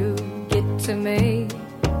 You get to me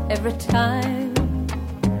every time.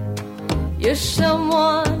 You're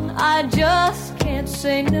someone I just can't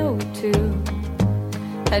say no to,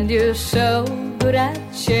 and you're so good at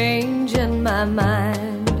changing my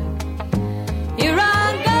mind. Here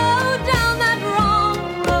I go down that wrong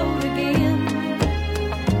road again,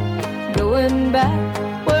 going back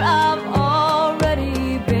where I've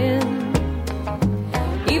already been,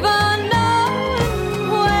 even knowing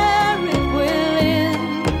where it will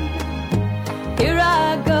end. Here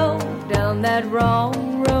I go down that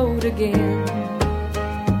wrong road again.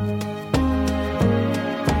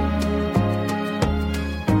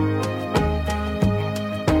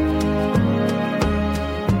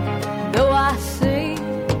 Though I see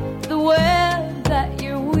the web that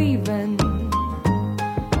you're weaving,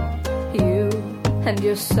 you and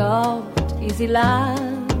your soft, easy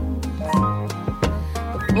lines,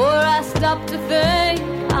 before I stop to think,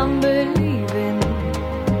 I'm believing,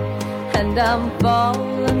 and I'm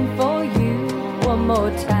falling for you one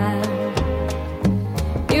more time.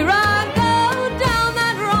 Here I go down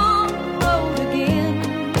that wrong road again,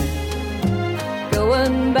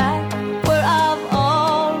 going back where I've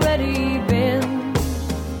already been,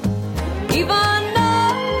 even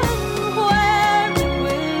knowing where it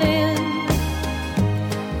will end.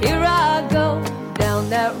 Here I go down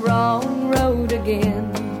that wrong road again.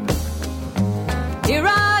 Here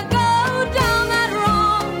I go down that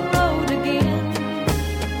wrong road again,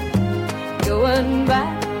 going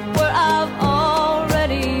back where I've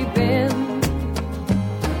already been,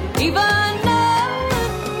 even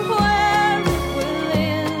knowing where it will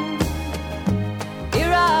end.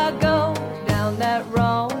 Here I go down that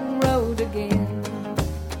wrong road again.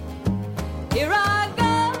 Here I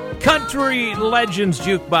go. Country Legends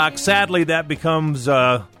Jukebox. Sadly, that becomes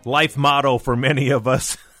a life motto for many of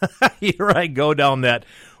us. Here I go down that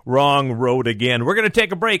wrong road again. We're going to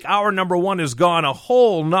take a break. Hour number 1 is gone. A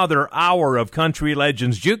whole nother hour of Country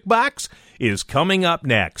Legends Jukebox is coming up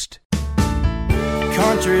next.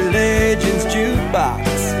 Country Legends Jukebox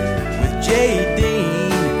with J. Dean,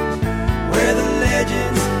 where the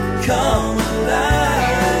legends come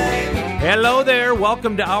alive. Hello there.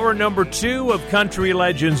 Welcome to hour number 2 of Country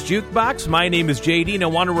Legends Jukebox. My name is J.D., and I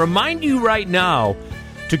want to remind you right now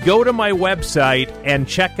to go to my website and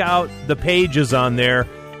check out the pages on there,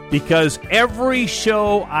 because every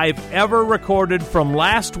show I've ever recorded from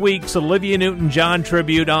last week's Olivia Newton-John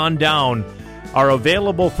tribute on down are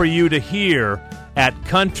available for you to hear at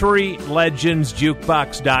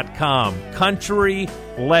countrylegendsjukebox.com.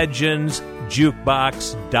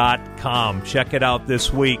 countrylegendsjukebox.com. Check it out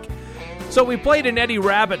this week. So we played an Eddie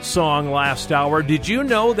Rabbitt song last hour. Did you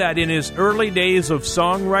know that in his early days of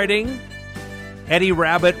songwriting, Eddie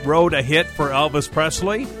Rabbitt wrote a hit for Elvis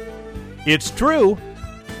Presley? It's true.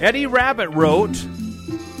 Eddie Rabbitt wrote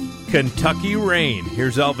Kentucky Rain.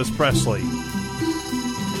 Here's Elvis Presley.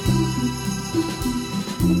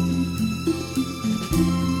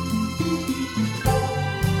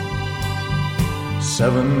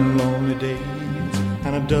 Seven lonely days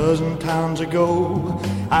and a dozen towns ago,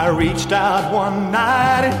 I reached out one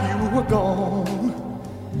night and you were gone.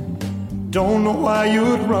 Don't know why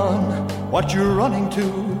you'd run, what you're running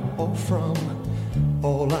to or from.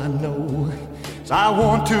 All I know is I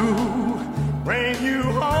want to bring you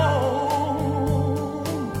home.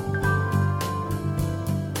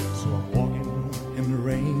 So I'm walking in the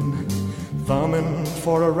rain, thumbing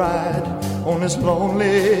for a ride on this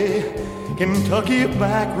lonely Kentucky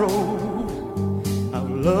back road. I've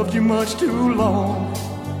loved you much too long,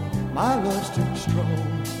 my love's too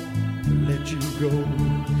strong to let you go,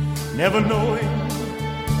 never knowing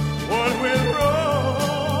what went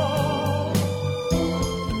wrong.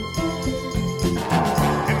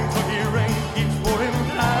 Kentucky rain keeps pouring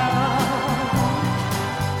down,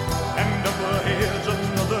 and up ahead's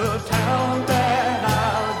another town that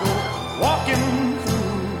I'll go walking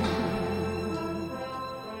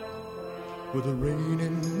with the rain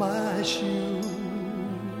in my shoes,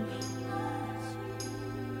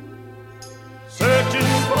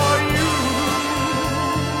 searching for you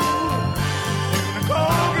in the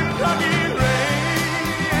cold Kentucky rain,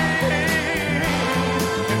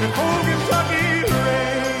 in the cold Kentucky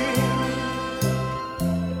rain.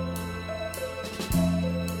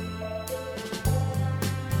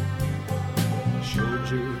 Showed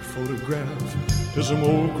your photograph to some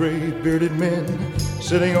old gray bearded men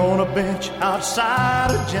sitting on a bench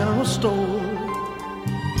outside a general store.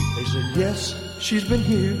 They said, yes, she's been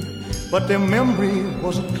here, but their memory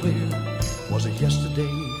wasn't clear. Was it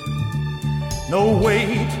yesterday? No,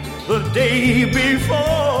 wait, the day before.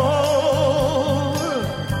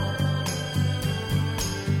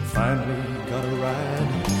 Finally got a ride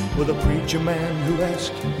with a preacher man who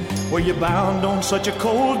asked, were you bound on such a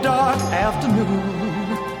cold, dark afternoon?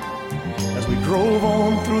 As we drove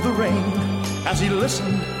on through the rain, as he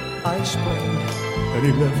listened, I explained, and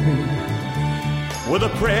he left me with a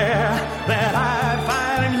prayer that I'd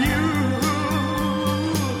find in you.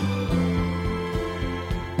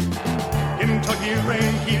 Kentucky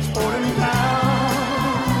rain keeps pouring down,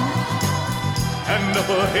 and up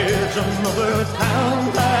ahead's another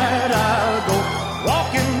town that I'll go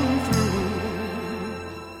walking through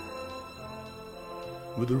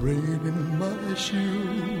with the rain in my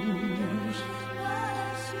shoes.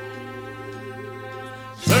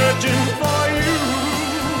 Searching for you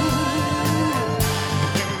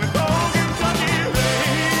in the cold Kentucky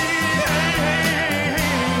rain,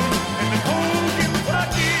 in the cold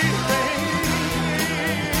Kentucky rain,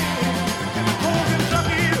 in the cold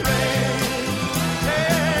Kentucky rain,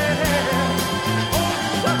 cold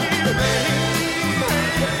Kentucky rain.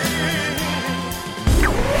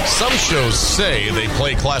 Some shows say they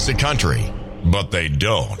play classic country, but they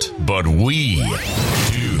don't. But we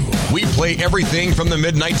do. We play everything from the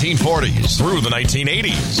mid-1940s through the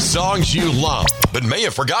 1980s. Songs you love but may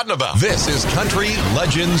have forgotten about. This is Country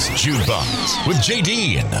Legends Jukebox with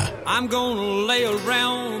J.D. I'm gonna lay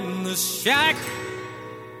around the shack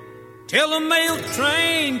till the mail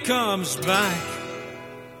train comes back.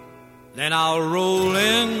 Then I'll roll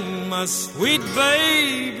in my sweet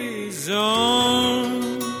baby's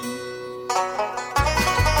arms.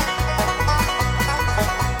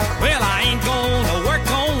 Well, I ain't gonna work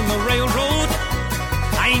on the railroad,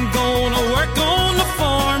 I ain't gonna work on the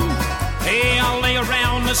farm. Hey, I'll lay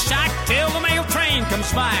around the shack till the mail train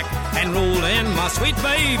comes back and roll in my sweet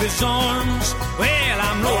baby's arms. Well,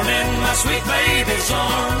 I'm rolling in my sweet baby's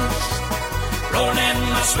arms, rolling in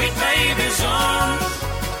my sweet baby's arms.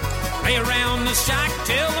 Lay around the shack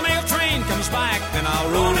till the mail train comes back, and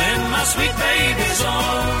I'll roll in my sweet baby's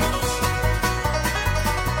arms.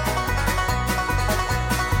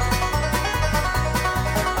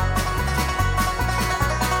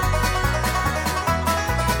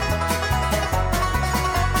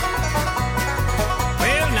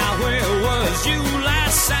 was you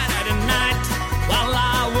last Saturday night while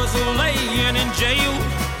I was laying in jail.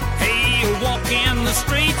 Hey, walking the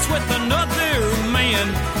streets with another man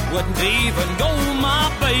wouldn't even go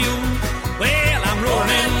my bail. Well, I'm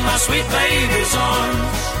rolling in my sweet baby's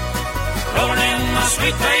arms, rolling in my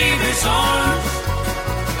sweet baby's arms.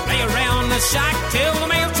 Lay around the shack till the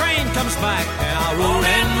mail train comes back, and I'll roll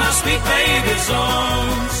in my sweet baby's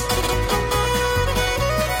arms.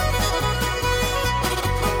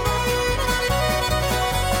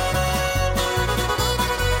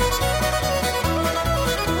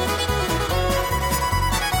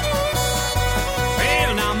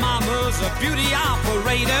 Well, now mama's a beauty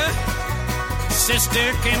operator,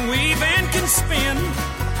 sister can weave and can spin.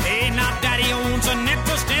 Hey, now daddy owns an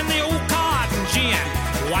interest in the old cotton gin.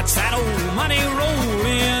 Watch that old money roll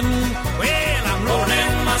in. Well, I'm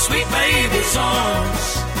rolling my sweet baby's arms,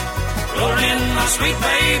 rolling my sweet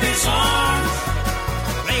baby's arms.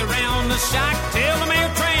 Lay around the shack till the mail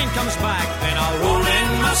train comes back, then I'll roll in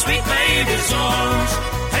my sweet baby's arms.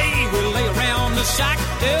 Hey, we'll lay around the shack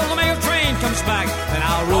till the mail train comes back, then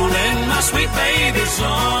I'll roll in my sweet baby's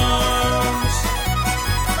arms.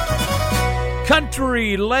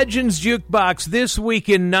 Country Legends Jukebox. This week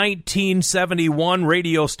in 1971,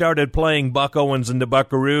 radio started playing Buck Owens and the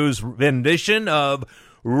Buckaroos' rendition of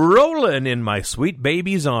Rollin' in My Sweet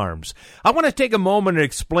Baby's Arms. I want to take a moment and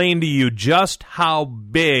explain to you just how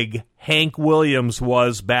big Hank Williams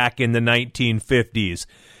was back in the 1950s.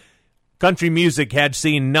 Country music had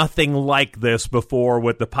seen nothing like this before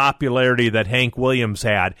with the popularity that Hank Williams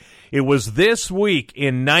had. It was this week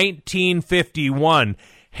in 1951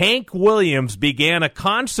 Hank Williams began a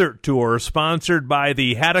concert tour sponsored by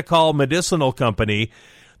the Hadacol Medicinal Company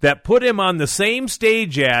that put him on the same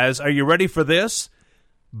stage as, are you ready for this?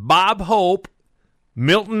 Bob Hope,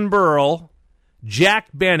 Milton Berle, Jack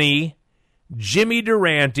Benny, Jimmy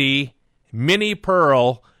Durante, Minnie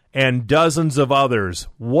Pearl, and dozens of others.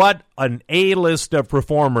 What an A-list of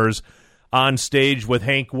performers on stage with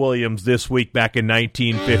Hank Williams this week back in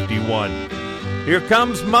 1951. Here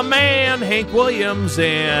comes my man, Hank Williams,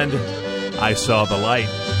 and I Saw the Light.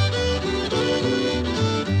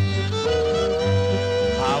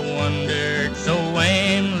 I wandered so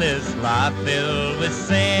aimless, life filled with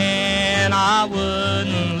sin, I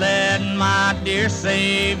wouldn't let my dear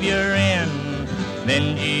Savior in.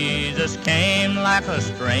 Then Jesus came like a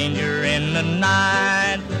stranger in the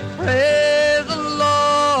night. Praise the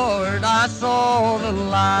Lord, I saw the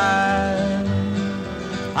light.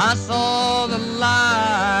 I saw the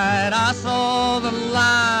light, I saw the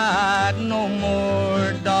light. No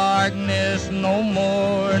more darkness, no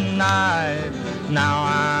more night. Now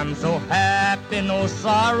I'm so happy, no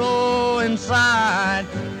sorrow inside.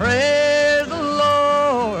 Praise the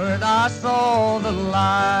Lord, I saw the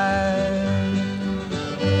light.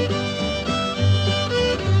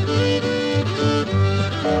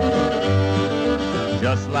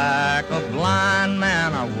 Just like a blind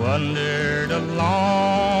man, I wandered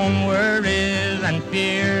along, worries and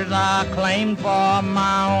fears I claimed for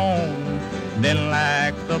my own. Then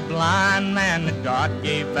like the blind man that God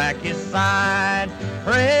gave back his sight,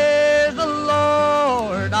 praise the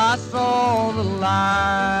Lord, I saw the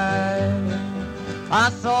light. I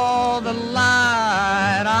saw the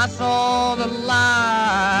light, I saw the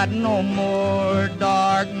light. No more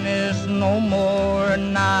darkness, no more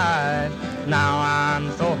night. Now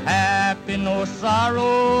I'm so happy, no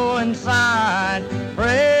sorrow inside.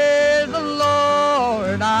 Praise the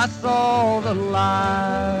Lord, I saw the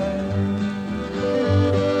light.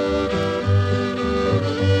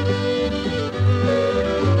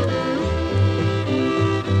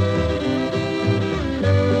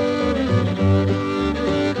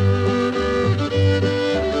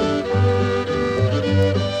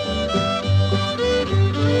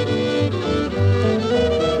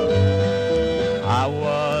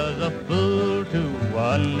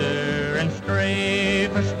 Wander and stray,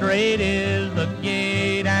 for straight is the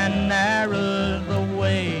gate and narrow's the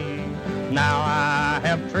way. Now I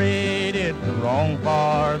have traded the wrong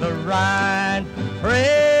for the right.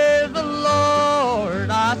 Praise the Lord,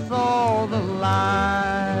 I saw the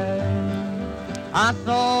light. I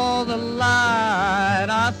saw the light,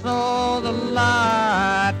 I saw the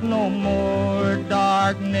light. No more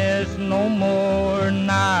darkness, no more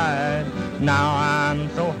night. Now I'm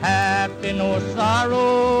so happy, no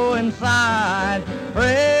sorrow inside.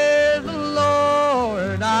 Praise the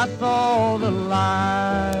Lord, I saw the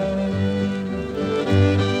light.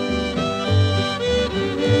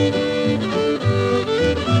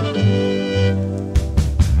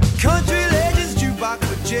 Country Legends Jukebox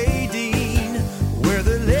with J. Dean, where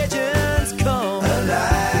the legends come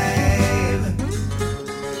alive.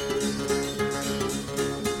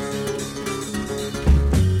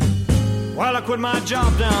 I quit my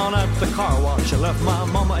job down at the car wash. I left my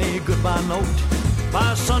mama a goodbye note.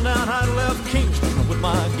 By sundown, I left Kingston with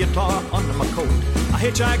my guitar under my coat. I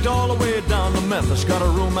hitchhiked all the way down to Memphis, got a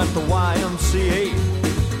room at the YMCA.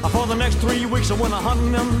 For the next 3 weeks, I went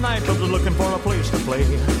hunting them nightclubs, looking for a place to play.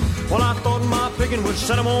 Well, I thought my picking would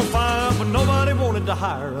set them on fire, but nobody wanted to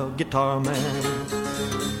hire a guitar man.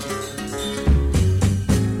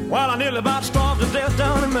 Well, I nearly about starved to death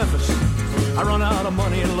down in Memphis. I run out of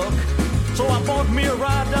money and luck, so I bought me a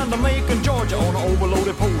ride down to Macon, Georgia on an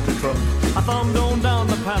overloaded poultry truck. I thumbed on down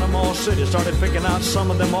to Panama City, started picking out some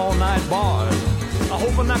of them all-night bars. I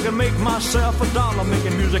hoping I could make myself $1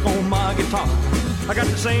 making music on my guitar. I got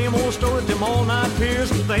the same old story, them all-night peers.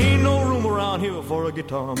 There ain't no room around here for a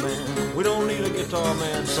guitar man. We don't need a guitar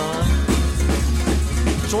man, son.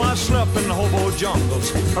 So I slept in the hobo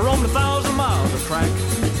jungles. I roamed 1,000 miles of track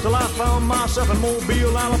till I found myself in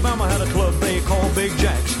Mobile, Alabama. Had a club they called Big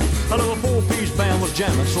Jack's. A little 4-piece band was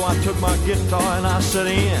jamming, so I took my guitar and I set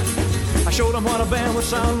in. I showed them what a band would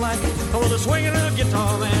sound like. I was a swinging little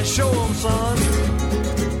guitar man. Show them, son.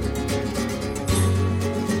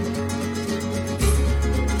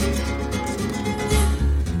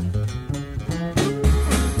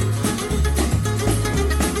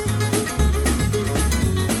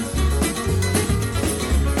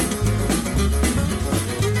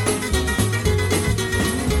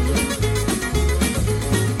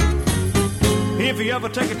 If you ever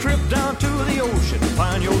take a trip down to the ocean,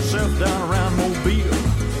 find yourself down around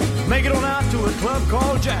Mobile, make it on out to a club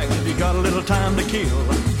called Jack's if you got a little time to kill.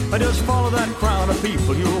 Just follow that crowd of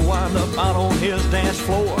people, you'll wind up out on his dance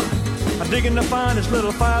floor, digging to find his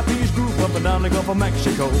little 5-piece group up and down the Gulf of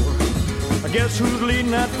Mexico. I guess who's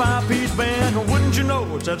leading that 5-piece band? Or wouldn't you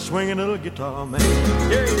know, it's that swinging little guitar man.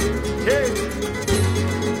 Yeah, yeah.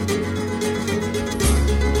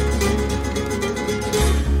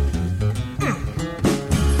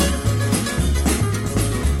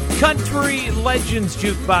 Country Legends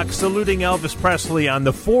Jukebox saluting Elvis Presley on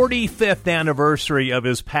the 45th anniversary of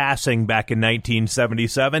his passing back in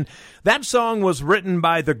 1977. That song was written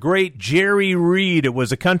by the great Jerry Reed. It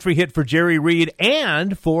was a country hit for Jerry Reed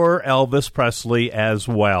and for Elvis Presley as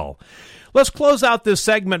well. Let's close out this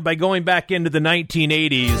segment by going back into the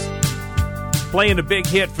 1980s, playing a big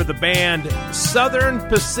hit for the band Southern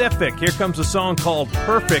Pacific. Here comes a song called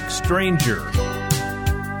Perfect Stranger.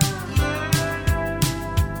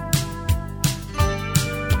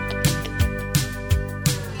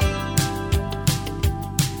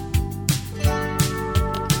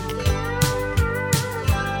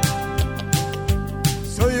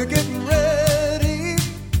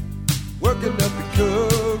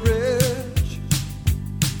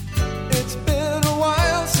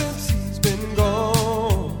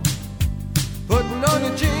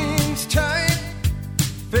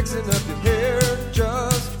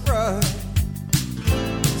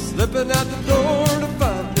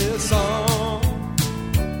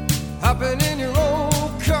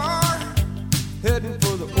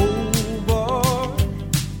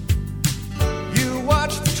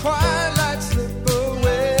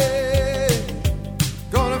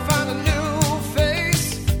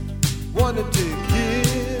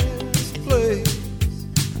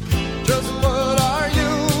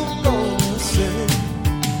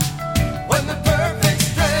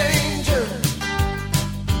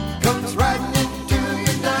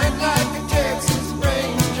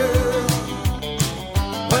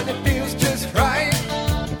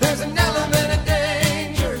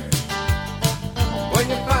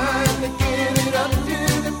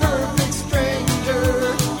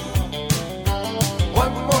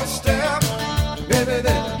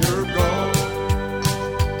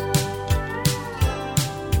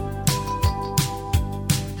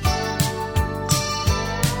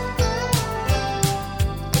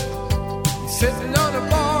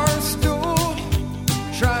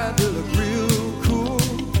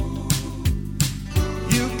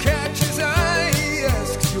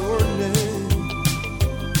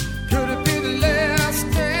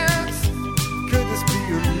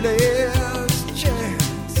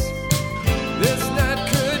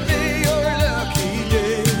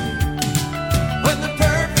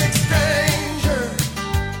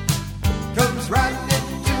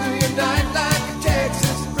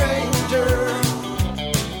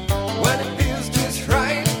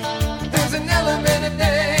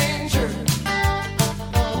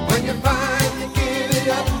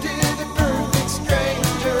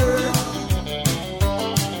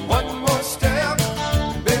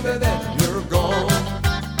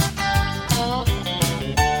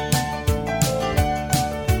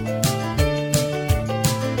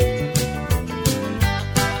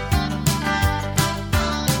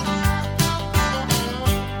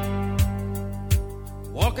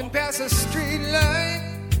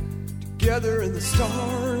 together in the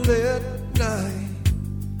starlit night.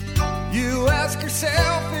 You ask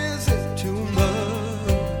yourself, is it too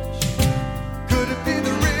much? Could it be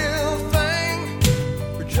the real thing,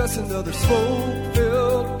 or just another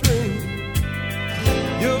smoke-filled dream?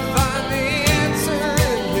 You'll find the answer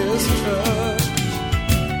in his touch.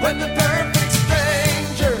 When the perfect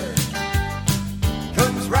stranger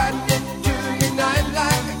comes riding into your night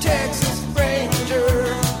like a Texas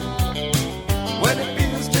Ranger. When it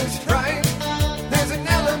feels just right, there's an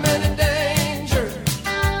element of danger.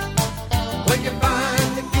 When you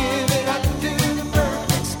finally give it up to the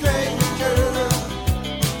perfect stranger,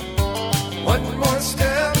 one more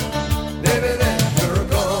step, baby, then you're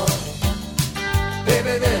gone.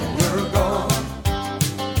 Baby, then you're gone.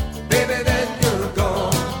 Baby, then you're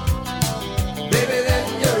gone. Baby, then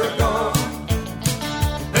you're gone.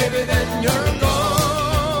 Baby, then you're gone.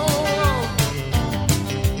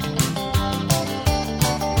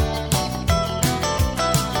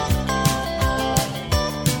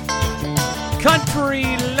 Country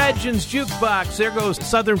Legends Jukebox. There goes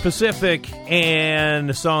Southern Pacific and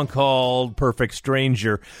a song called Perfect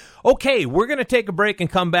Stranger. Okay, we're going to take a break and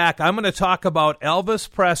come back. I'm going to talk about Elvis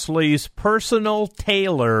Presley's personal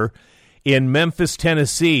tailor in Memphis,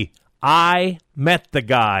 Tennessee. I met the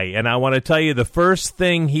guy, and I want to tell you the first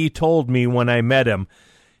thing he told me when I met him.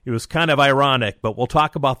 It was kind of ironic, but we'll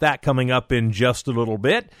talk about that coming up in just a little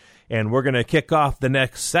bit. And we're going to kick off the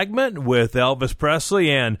next segment with Elvis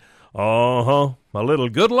Presley and a little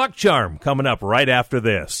good luck charm coming up right after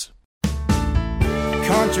this.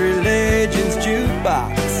 Country Legends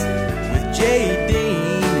Jukebox with J.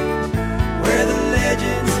 Dean, where the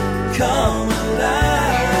legends come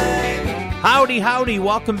alive. Howdy, howdy.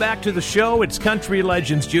 Welcome back to the show. It's Country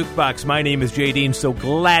Legends Jukebox. My name is J. Dean. So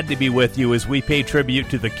glad to be with you as we pay tribute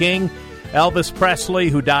to the king, Elvis Presley,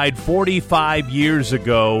 who died 45 years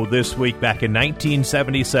ago this week back in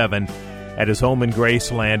 1977 at his home in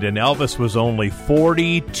Graceland. And Elvis was only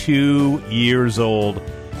 42 years old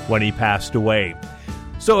when he passed away.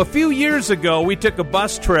 So a few years ago, we took a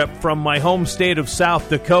bus trip from my home state of South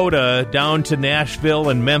Dakota down to Nashville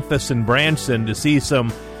and Memphis and Branson to see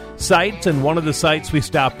some sights, and one of the sites we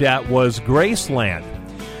stopped at was Graceland.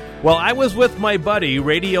 Well, I was with my buddy,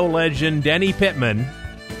 radio legend Denny Pittman,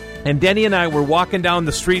 and Denny and I were walking down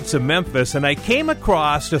the streets of Memphis, and I came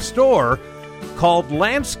across a store called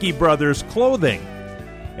Lansky Brothers Clothing.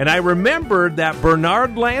 And I remembered that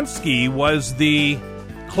Bernard Lansky was the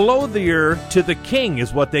clothier to the king,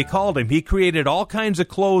 is what they called him. He created all kinds of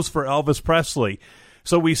clothes for Elvis Presley.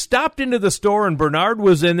 So we stopped into the store, and Bernard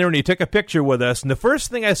was in there, and he took a picture with us. And the first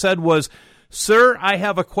thing I said was, "Sir, I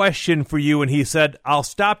have a question for you." And he said, "I'll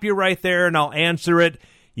stop you right there, and I'll answer it.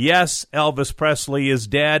 Yes, Elvis Presley is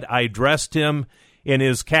dead. I dressed him in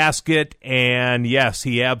his casket, and yes,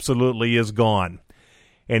 he absolutely is gone."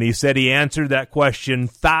 And he said he answered that question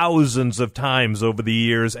thousands of times over the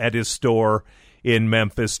years at his store in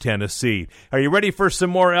Memphis, Tennessee. Are you ready for some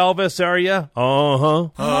more Elvis, are you?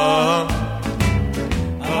 Oh,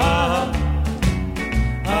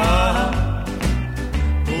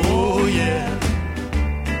 yeah.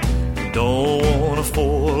 Don't want a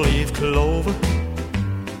four-leaf clover.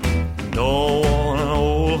 Don't want an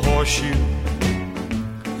old horseshoe.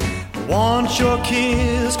 Want your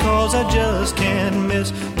kiss, 'cause I just can't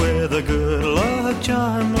miss with a good luck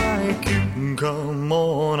charm like you. Come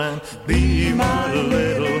on and be my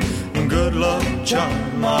little good luck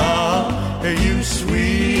charm. You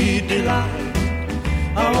sweet delight.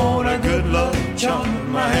 I want a good luck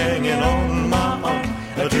charm hanging on my arm.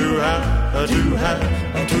 To have,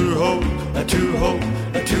 to hope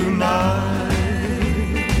tonight.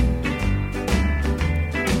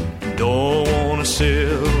 Don't want a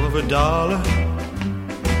silver dollar,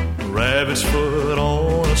 rabbit's foot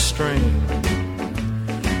on a string.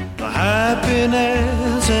 The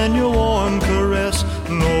happiness and your warm caress,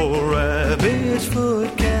 no rabbit's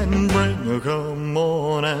foot can bring. Come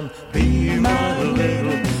on and be my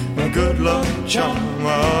little good luck charm.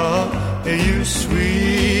 You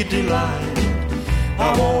sweet delight.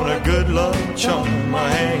 I want a good luck charm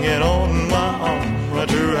hanging on my arm.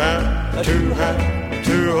 To have,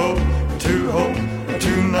 to hope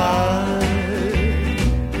tonight.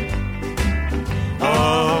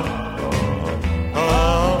 Oh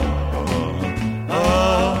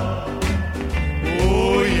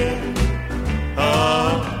yeah.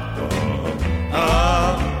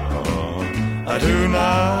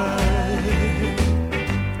 Tonight.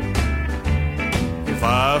 If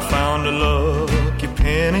I found a lucky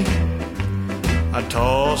penny, I'd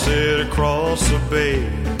toss it across the bay.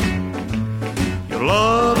 Your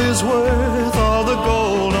love is worth all the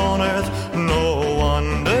gold on earth. No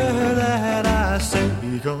wonder that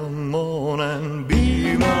come on and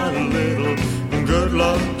be my little good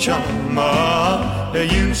luck charm.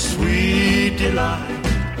 You sweet delight.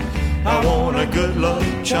 I want a good luck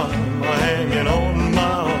charm hanging on my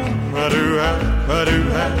arm. I do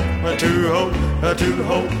have to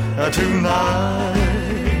hope tonight.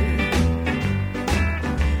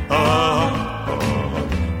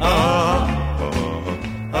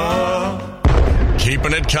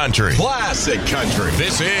 Keeping it country. Classic country.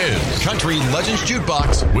 This is Country Legends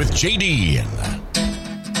Jukebox with JD.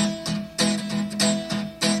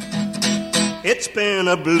 It's been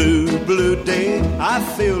a blue, blue day. I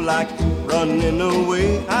feel like running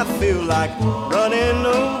away. I feel like running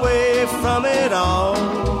away from it all.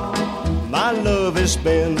 My love has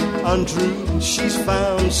been untrue. She's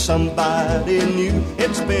found somebody new.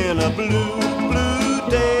 It's been a blue, blue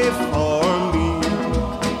day for me.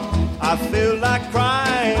 I feel like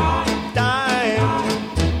crying, dying.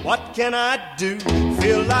 What can I do?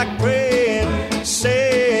 Feel like praying,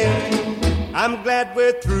 saying, I'm glad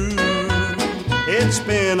we're through. It's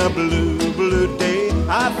been a blue, blue day.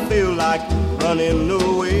 I feel like running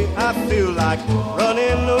away. I feel like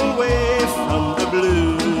running away from the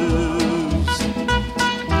blues.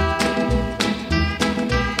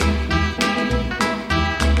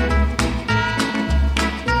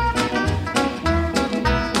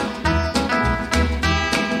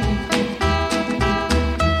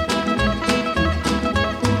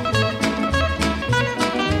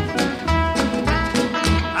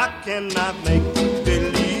 Cannot make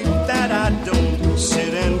believe that I don't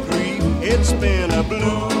sit and grieve. It's been a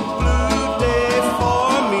blue, blue day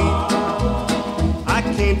for me. I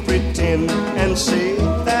can't pretend and say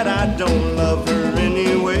that I don't love her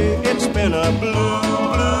anyway. It's been a blue,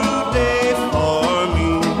 blue day for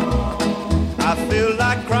me. I feel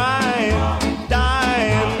like crying,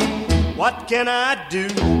 dying. What can I do?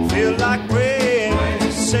 Feel like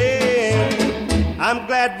praying, saying, I'm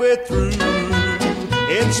glad we're through.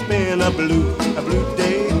 It's been a blue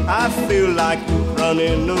day. I feel like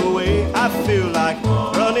running away. I feel like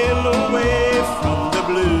running away from the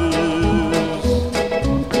blues.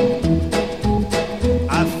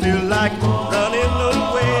 I feel like running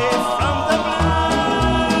away from the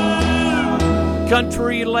blues.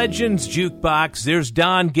 Country Legends Jukebox. There's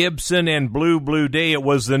Don Gibson and Blue, Blue Day. It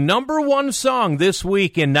was the number one song this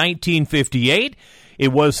week in 1958.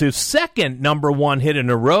 It was his second number one hit in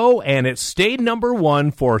a row, and it stayed number one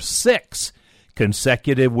for 6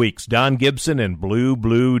 consecutive weeks. Don Gibson and Blue,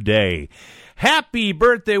 Blue Day. Happy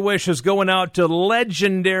birthday wishes going out to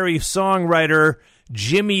legendary songwriter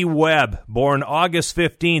Jimmy Webb, born August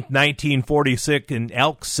 15th, 1946 in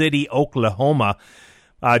Elk City, Oklahoma.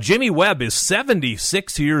 Jimmy Webb is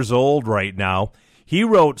 76 years old right now. He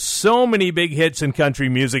wrote so many big hits in country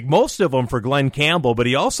music, most of them for Glen Campbell, but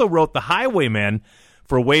he also wrote The Highwaymen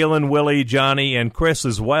for Waylon, Willie, Johnny, and Chris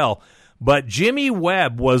as well. But Jimmy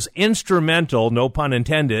Webb was instrumental, no pun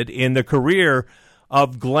intended, in the career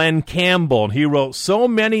of Glen Campbell. He wrote so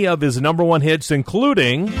many of his number one hits,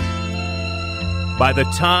 including By the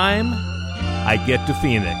Time I Get to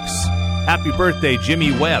Phoenix. Happy birthday,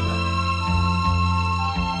 Jimmy Webb.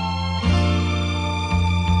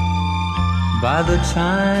 By the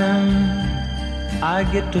time I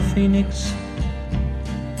get to Phoenix,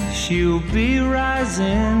 she'll be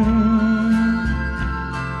rising.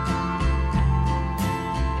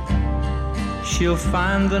 She'll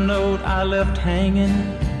find the note I left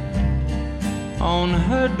hanging on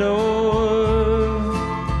her door.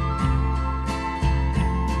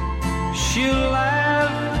 She'll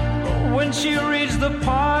laugh when she reads the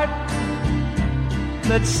part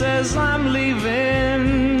that says I'm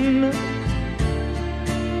leaving,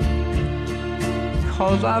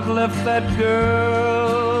 'cause I've left that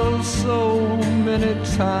girl so many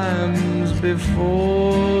times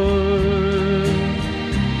before.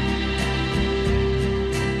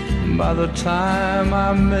 By the time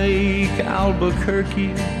I make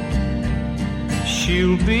Albuquerque,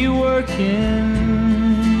 she'll be working.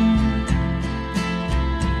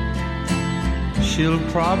 She'll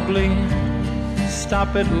probably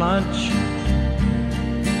stop at lunch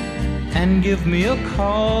and give me a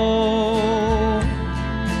call.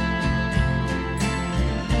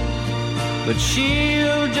 But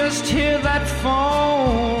she'll just hear that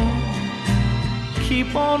phone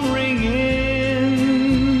keep on ringing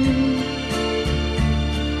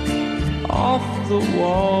off the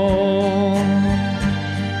wall.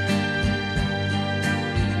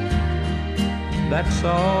 That's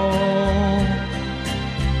all.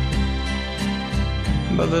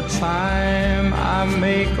 By the time I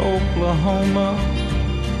make Oklahoma,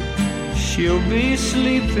 she'll be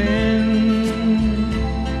sleeping.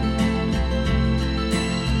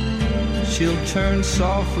 she'll turn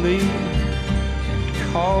softly and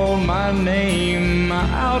call my name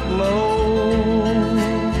out low.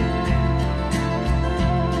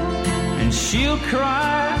 And she'll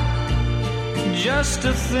cry just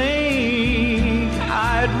to think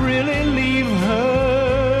I'd really leave her.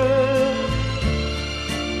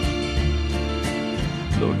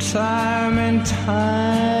 Though time and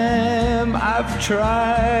time I've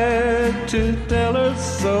tried to tell her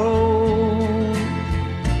so,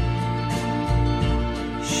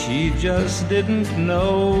 she just didn't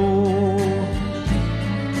know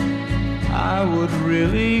I would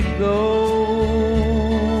really go.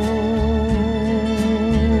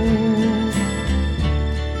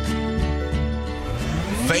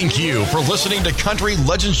 Thank you for listening to Country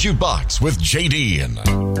Legends Jukebox with JD.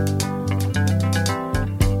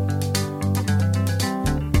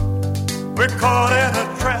 We're caught in a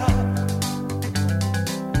trap.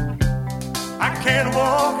 I can't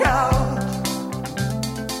walk out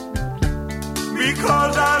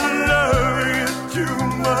because I love you too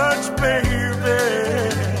much, baby.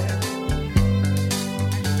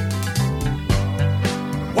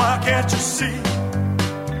 Why can't you see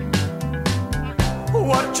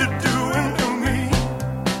what you're doing to me?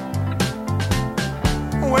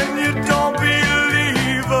 When you don't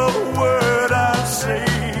believe a word I say,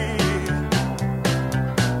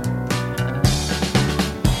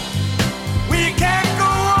 we can't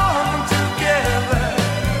go on together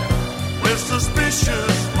with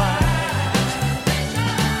suspicious minds,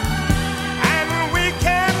 and we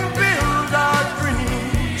can build our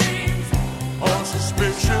dreams on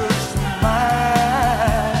suspicious minds.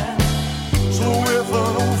 So if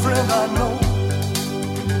an old friend I know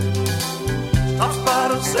stops by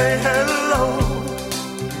to say hello,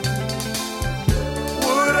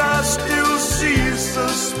 would I still see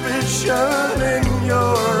suspicion in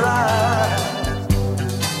your eyes?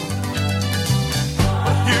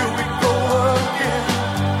 But here we go again,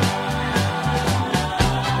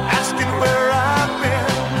 asking where I've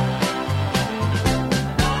been.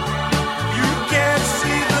 You can't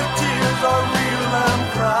see the tears are real, I'm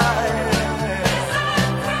crying.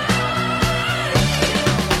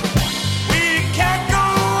 We can't go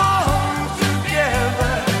on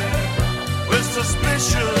together with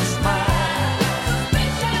suspicious minds,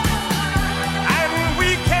 and we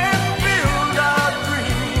can build our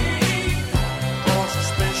dreams on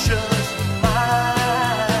suspicious minds.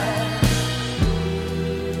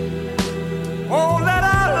 Won't let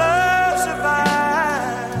our love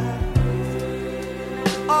survive,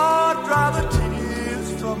 or dry the tears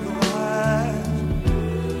from your eyes.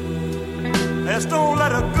 Let's don't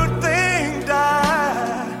let a good thing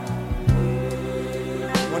die.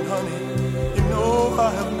 When, honey, you know I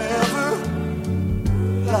have never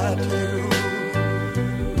lied to you.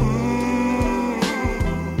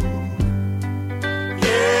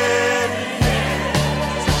 Yeah,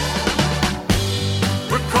 yes.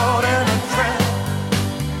 We're caught in a trap.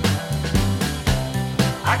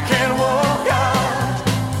 I can't walk out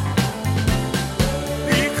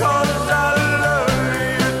because I love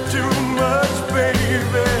you too much,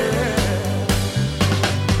 baby.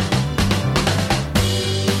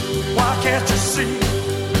 Why can't you see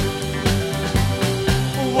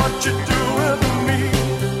what you're doing to me?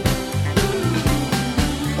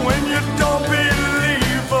 When you don't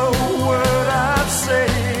believe a word I say,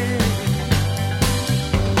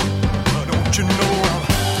 don't you know I'm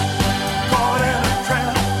caught in a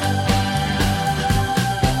trap?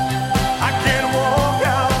 I can't walk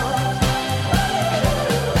out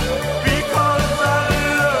because I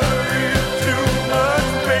love you too much,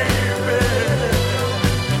 baby.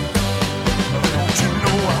 Don't you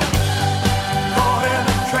know I'm caught in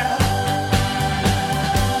a trap?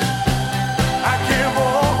 I can't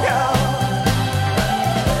walk out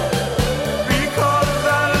because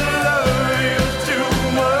I love you too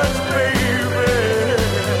much, baby.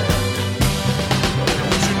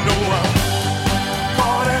 Don't you know I'm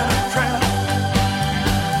caught in a trap?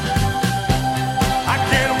 I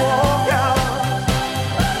can't walk out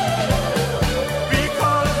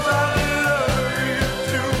because I love you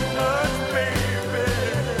too much, baby.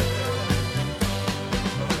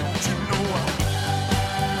 Don't you know I'm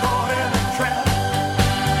caught in a trap?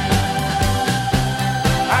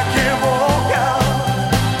 I can't walk out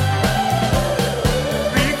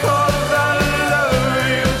because I love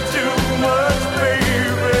you too much,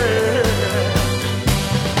 baby.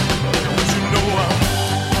 Don't you know I'm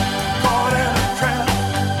caught in a trap?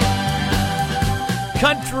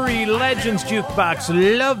 Country Legends Jukebox.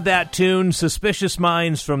 Love that tune, Suspicious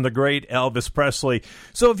Minds, from the great Elvis Presley.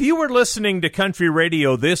 So if you were listening to country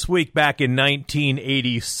radio this week back in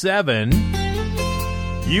 1987,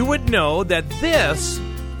 you would know that this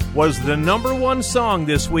was the number one song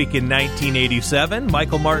this week in 1987,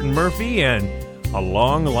 Michael Martin Murphy and A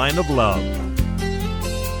Long Line of Love.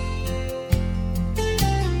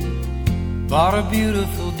 Bought a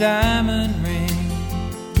beautiful diamond ring,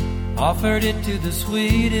 offered it to the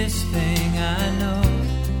sweetest thing I know,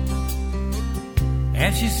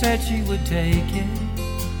 and she said she would take it.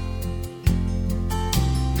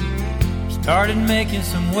 Started making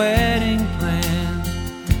some wedding plans.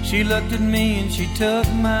 She looked at me and she took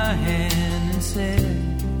my hand and said,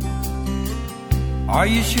 "Are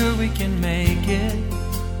you sure we can make it?"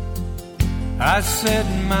 I said,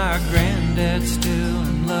 "My granddad's still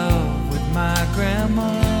in love with my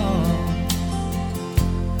grandma."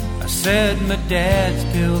 I said, "My dad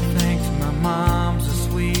still thinks my mom's the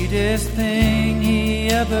sweetest thing he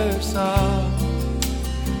ever saw."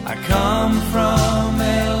 I come from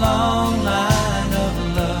a long line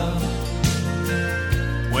of love.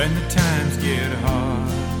 When the times get hard,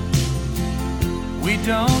 we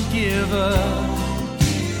don't give up.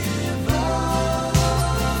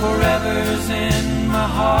 Forever's in my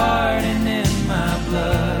heart and in my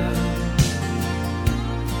blood.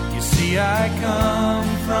 You see, I come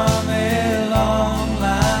from a long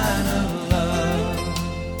line of love.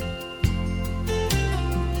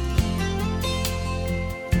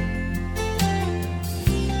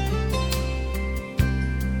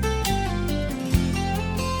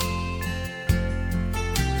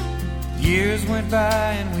 Years went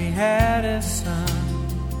by and we had a son.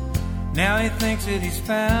 Now he thinks that he's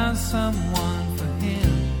found someone for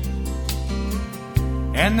him,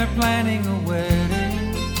 and they're planning a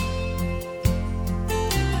wedding.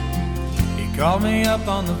 He called me up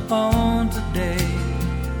on the phone today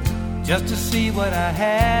just to see what I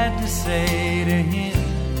had to say to him.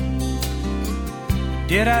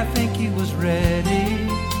 Did I think he was ready?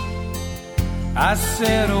 I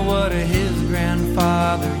said, "Oh, what his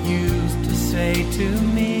grandfather used to say to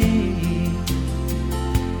me.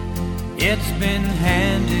 It's been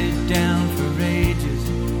handed down for ages.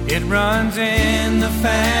 It runs in the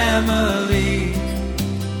family.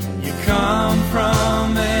 You come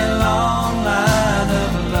from a long line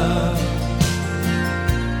of love.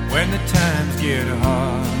 When the times get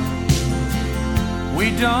hard,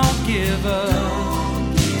 we don't give up.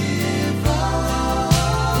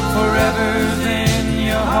 Forever's in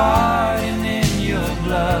your heart and in your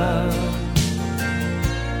blood.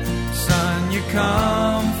 Son, you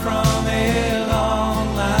come from a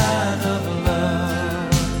long line of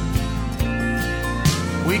love.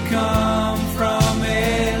 We come from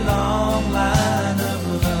a long line of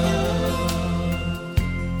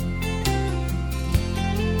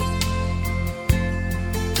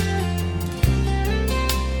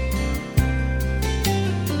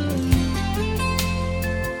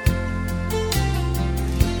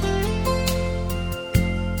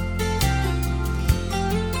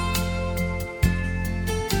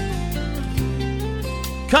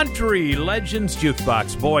Country Legends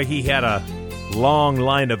Jukebox. Boy, he had a long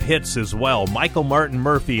line of hits as well. Michael Martin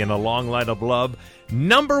Murphy and A Long Line of Love.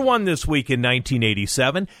 Number one this week in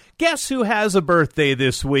 1987. Guess who has a birthday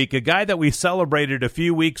this week? A guy that we celebrated a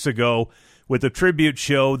few weeks ago with a tribute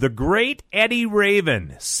show. The great Eddie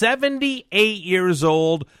Raven, 78 years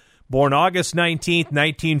old, born August 19th,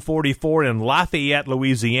 1944 in Lafayette,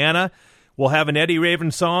 Louisiana. We'll have an Eddie Raven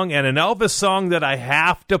song and an Elvis song that I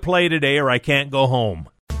have to play today or I can't go home.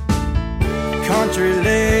 Country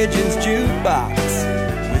Legends Jukebox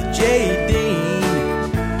with J.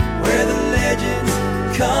 Dean, where the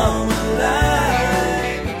legends come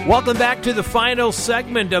alive. Welcome back to the final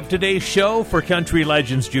segment of today's show for Country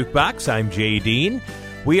Legends Jukebox. I'm J. Dean.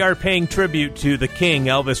 We are paying tribute to the king,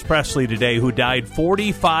 Elvis Presley, today, who died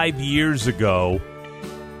 45 years ago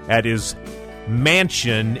at his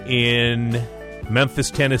mansion in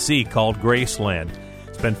Memphis, Tennessee, called Graceland.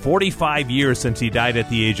 It's been 45 years since he died at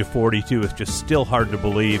the age of 42. It's just still hard to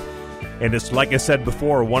believe. And it's, like I said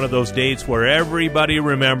before, one of those dates where everybody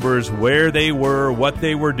remembers where they were, what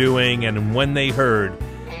they were doing, and when they heard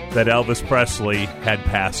that Elvis Presley had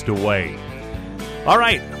passed away. All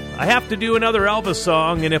right, I have to do another Elvis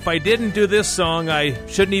song, and if I didn't do this song, I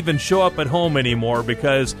shouldn't even show up at home anymore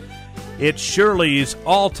because it's Shirley's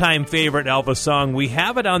all-time favorite Elvis song. We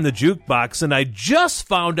have it on the jukebox, and I just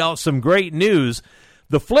found out some great news.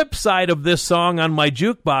 The flip side of this song on my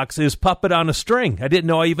jukebox is Puppet on a String. I didn't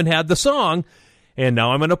know I even had the song, and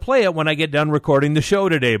now I'm going to play it when I get done recording the show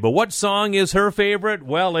today. But what song is her favorite?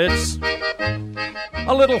 Well, it's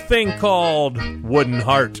a little thing called Wooden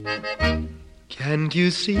Heart. Can't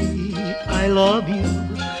you see I love you?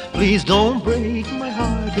 Please don't break my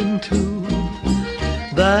heart in two.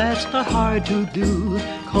 That's not hard to do,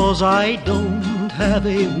 'cause I don't have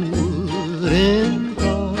a wooden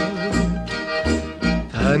heart.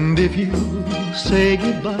 And if you say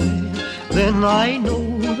goodbye, then I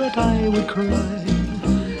know that I would cry.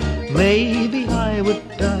 Maybe I would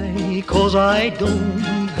die, 'cause I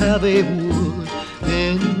don't have a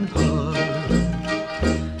wooden heart.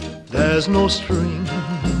 There's no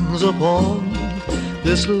strings upon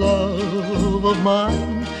this love of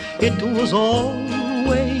mine. It was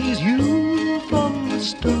always you from the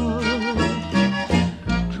start.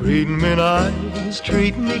 Treat me nice,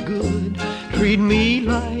 treat me good, treat me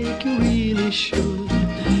like you really should,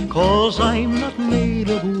 'cause I'm not made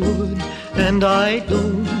of wood, and I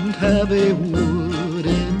don't have a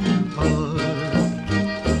wooden heart.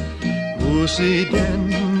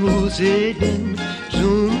 Musiden,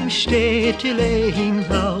 zum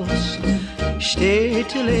Städtelein-Haus,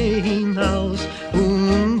 Städtelein-Haus,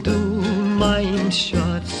 und du, mein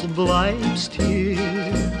Schatz, bleibst hier.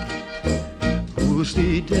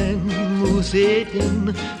 Musiden,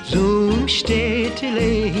 zum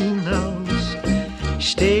Städtelein-Haus,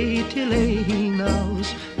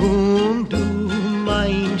 Städtelein-Haus, und du,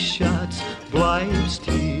 mein Schatz, bleibst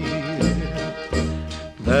hier.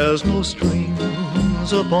 There's no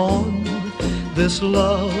strings upon this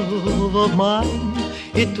love of mine.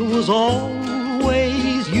 It was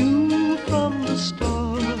always you from the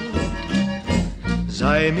start.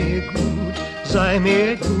 Sei mir gut, sei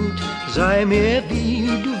mir gut, sei mir wie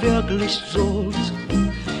du wirklich sollst,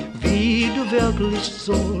 wie du wirklich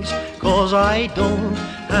sollst, 'cause I don't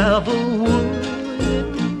have a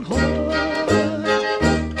wooden heart.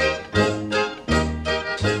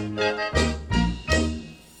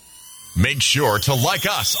 Make sure to like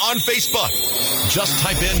us on Facebook. Just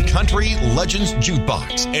type in Country Legends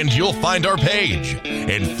Jukebox and you'll find our page.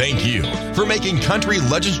 And thank you for making Country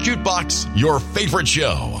Legends Jukebox your favorite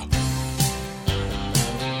show.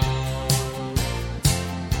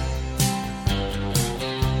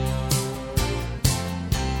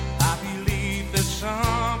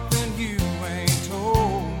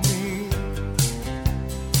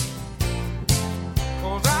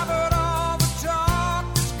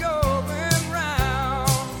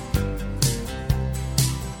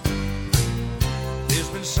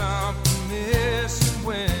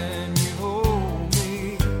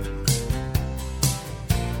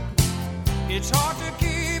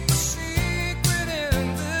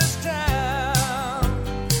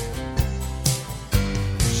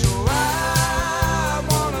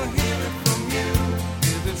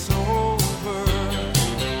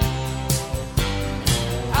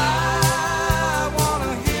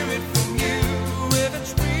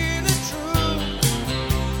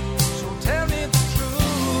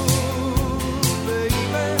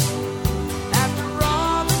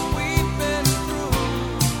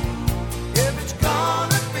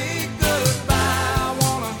 Gonna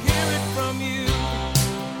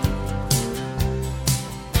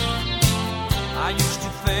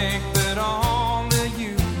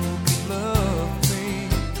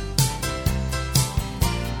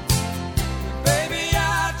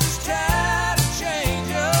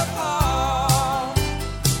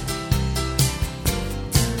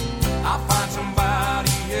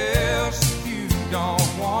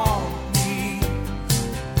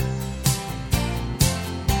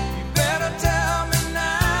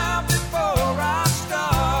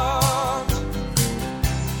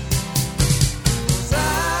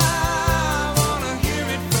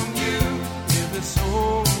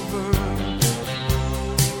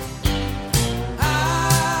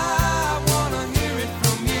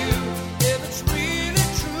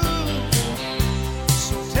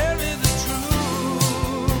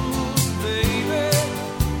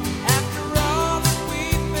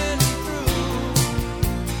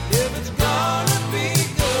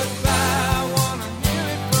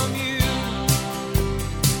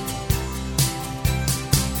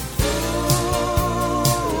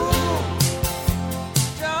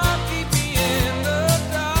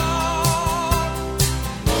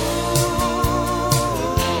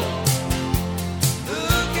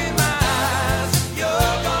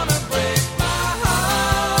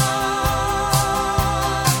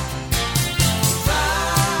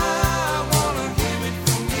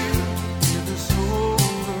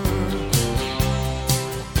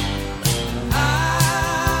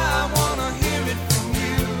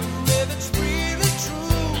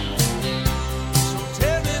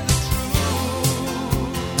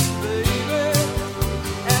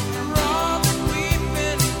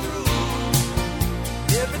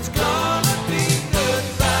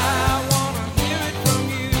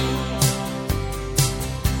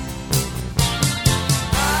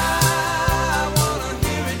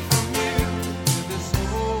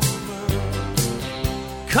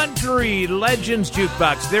Country Legends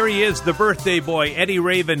Jukebox. There he is, the birthday boy, Eddie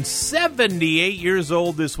Raven, 78 years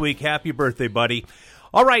old this week. Happy birthday, buddy.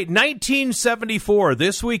 All right, 1974.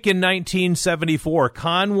 This week in 1974,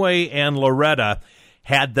 Conway and Loretta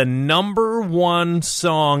had the #1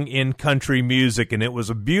 song in country music, and it was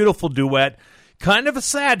a beautiful duet, kind of a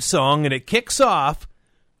sad song, and it kicks off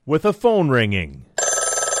with a phone ringing.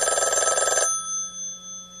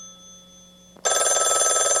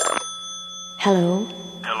 Hello?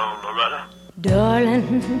 Hello, Loretta.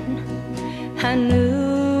 Darling, I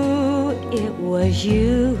knew it was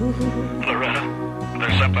you. Loretta,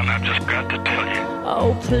 there's something I've just got to tell you.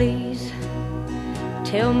 Oh, please,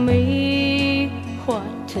 tell me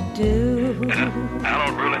what to do. I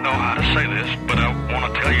don't really know how to say this, but I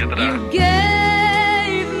want to tell you that You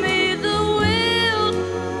gave me the will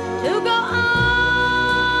to go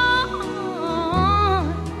on.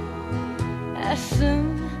 As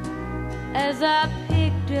soon as I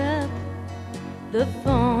picked up the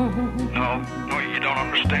phone. No, you don't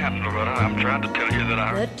understand, Loretta. I'm trying to tell you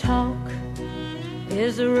that The talk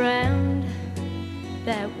is around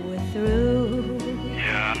that we're through.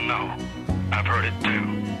 Yeah, I know. I've heard it too.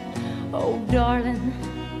 Oh, darling,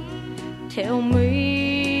 tell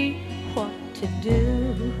me what to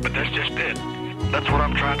do. But that's just it. That's what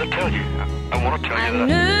I'm trying to tell you. I want to tell you I that.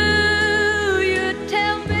 knew you'd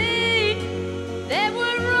tell me that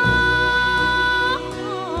we're wrong.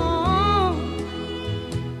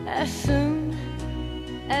 As soon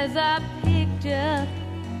as I picked up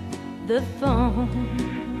the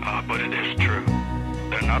phone. But it is true.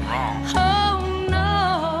 They're not wrong. Oh,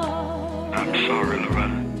 no. I'm sorry,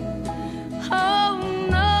 Loretta. Oh,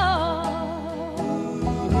 no.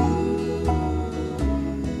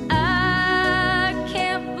 I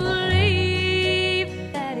can't believe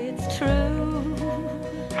that it's true.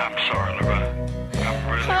 I'm sorry, Loretta. I'm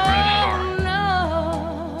really sorry.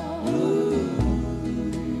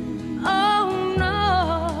 Oh, no.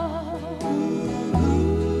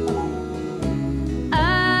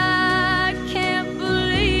 I can't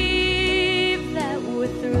believe that we're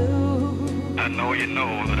through. I know you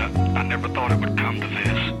know that I never thought it would come to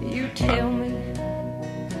this. You tell me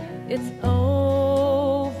it's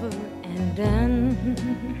over and done.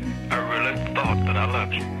 I really thought that I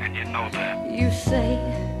loved you, and you know that. You say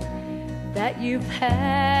that you've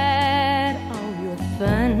had all your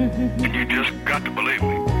fun. And you just got to believe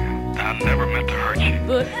me. I never meant to hurt you.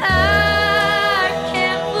 But I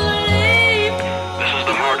can't believe This is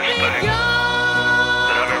the hardest thing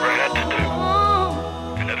that I've ever had to do.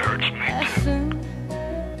 And it hurts me as too. soon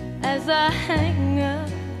as I hang up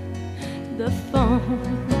the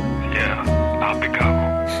phone. Yeah, I'll be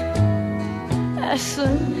gone. As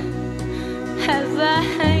soon as I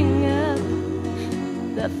hang up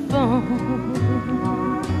the phone.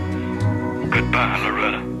 Goodbye,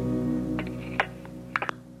 Loretta.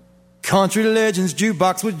 Country Legends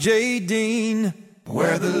Jukebox with J. Dean,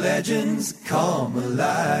 where the legends come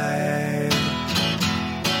alive.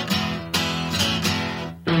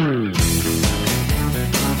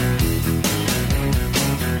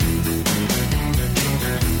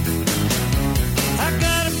 I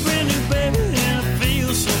got a brand new baby and it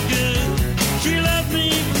feels so good. She loves me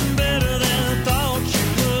even better than I thought she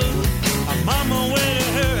would. I'm on my way to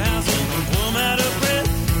her house and I'm out of breath.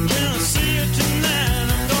 When I see her tonight,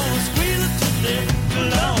 I'm gonna squeeze her to death.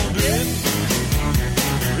 Claudette,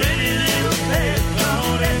 pretty little pet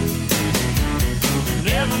Claudette.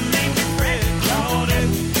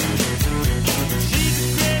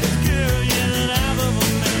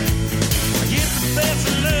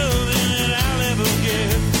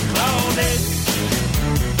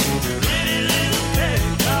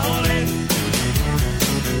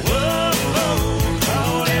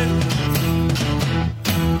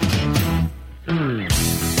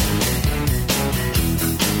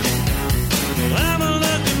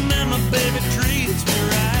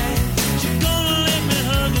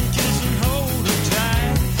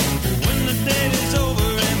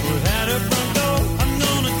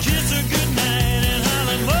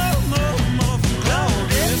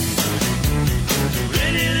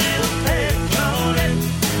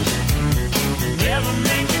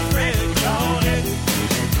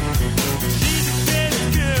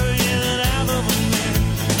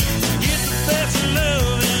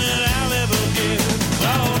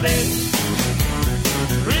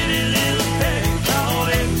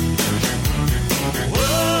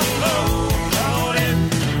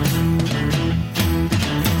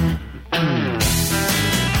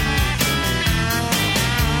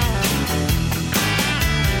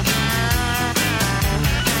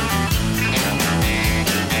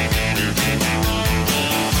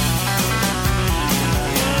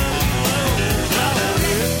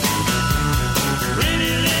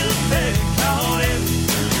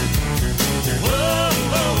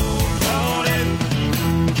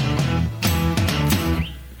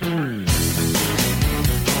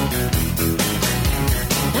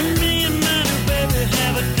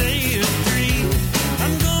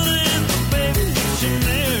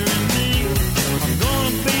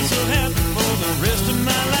 rest of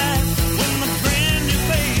my life with my brand new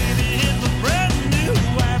baby and my brand new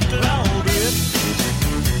wife, Claudette.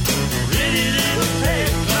 Pretty little pet,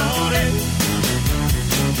 Claudette.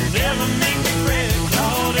 Never make me fret,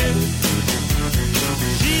 Claudette.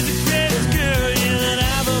 She's the greatest girl that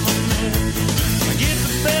I've ever met. I get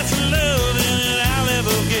the best love that I'll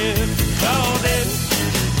ever get, Claudette.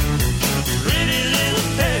 Pretty little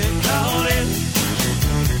pet, Claudette.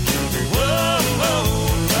 Whoa, whoa,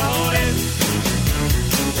 Claudette.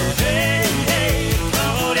 Hey, hey,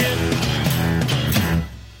 Claudette.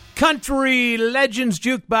 Country Legends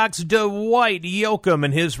Jukebox, Dwight Yoakam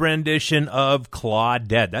and his rendition of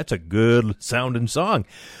Claudette. That's a good sounding song.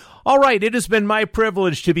 All right, it has been my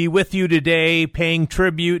privilege to be with you today, paying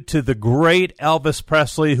tribute to the great Elvis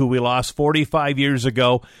Presley, who we lost 45 years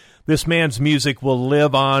ago. This man's music will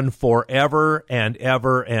live on forever and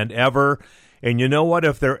ever and ever. And you know what?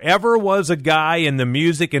 If there ever was a guy in the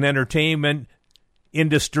music and entertainment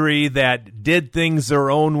industry that did things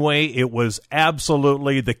their own way, it was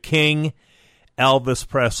absolutely the king, Elvis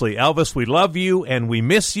Presley. Elvis, we love you and we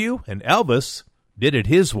miss you, and Elvis did it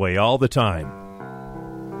his way all the time.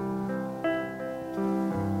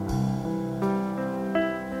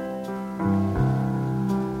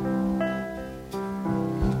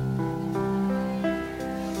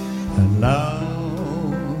 And now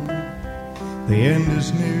the end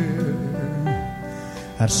is near,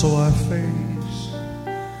 and so I face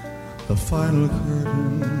the final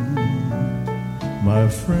curtain. My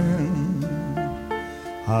friend,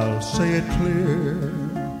 I'll say it clear,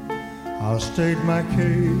 I'll state my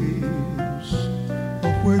case,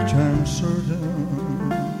 of which I'm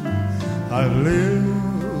certain. I've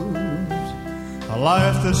lived a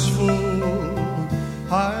life that's full,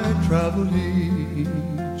 I traveled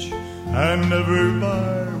each and every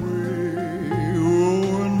byway,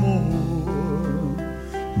 oh, and more,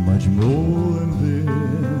 much more than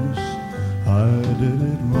this, I did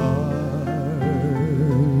it my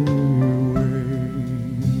way.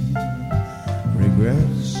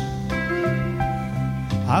 Regrets,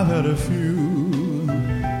 I've had a few,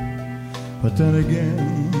 but then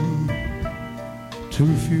again,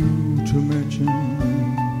 too few to mention.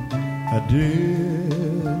 I did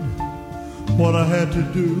what I had to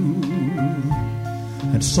do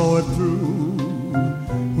and saw it through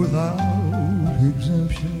without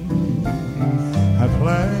exemption. I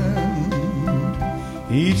planned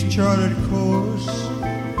each charted course,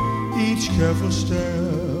 each careful step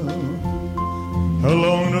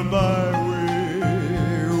along the byway,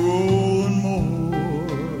 oh, and more,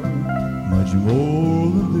 much more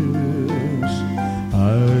than this, I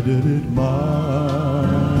did it my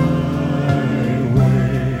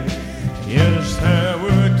way. Yes, there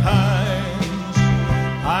were times,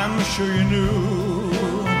 I'm sure you knew,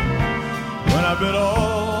 when I bit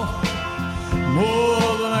off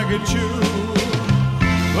more than I could chew.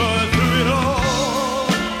 But through it all,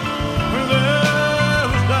 when there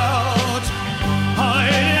was doubt, I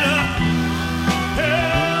ate it up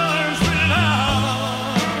and spit it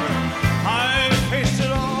out. I faced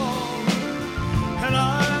it all, and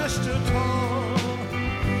I stood tall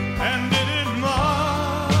and did it my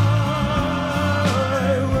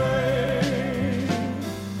way.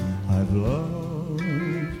 I've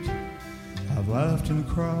loved, I've laughed and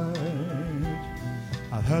cried,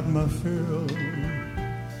 I've had my fill,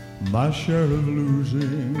 my share of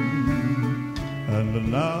losing, and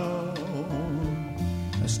now,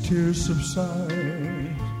 as tears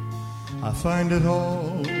subside, I find it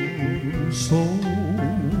all so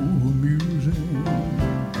amusing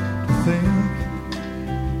to think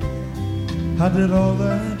I did all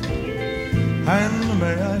that, and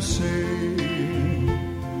may I say,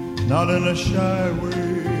 not in a shy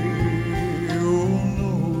way, oh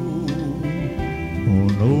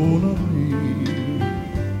no, not me,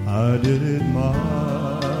 I did it my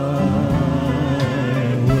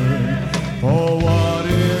way. For what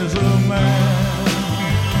is a man,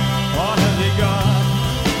 what has he got,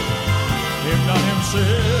 if not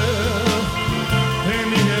himself, then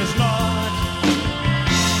he has not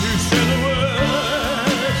to say the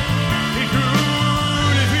words he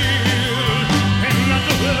truly feels, and not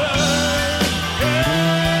the words I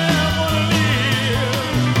wanna live.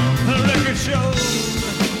 The record shows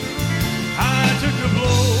I took the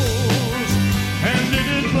blows and did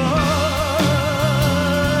it my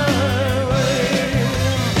way.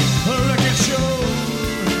 The record shows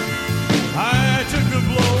I took the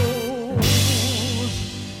blows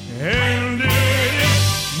and did it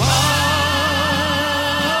my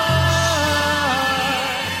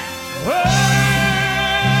way.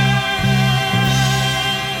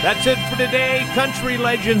 That's it for today. Country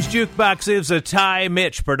Legends Jukebox is a Ty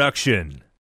Mitch production.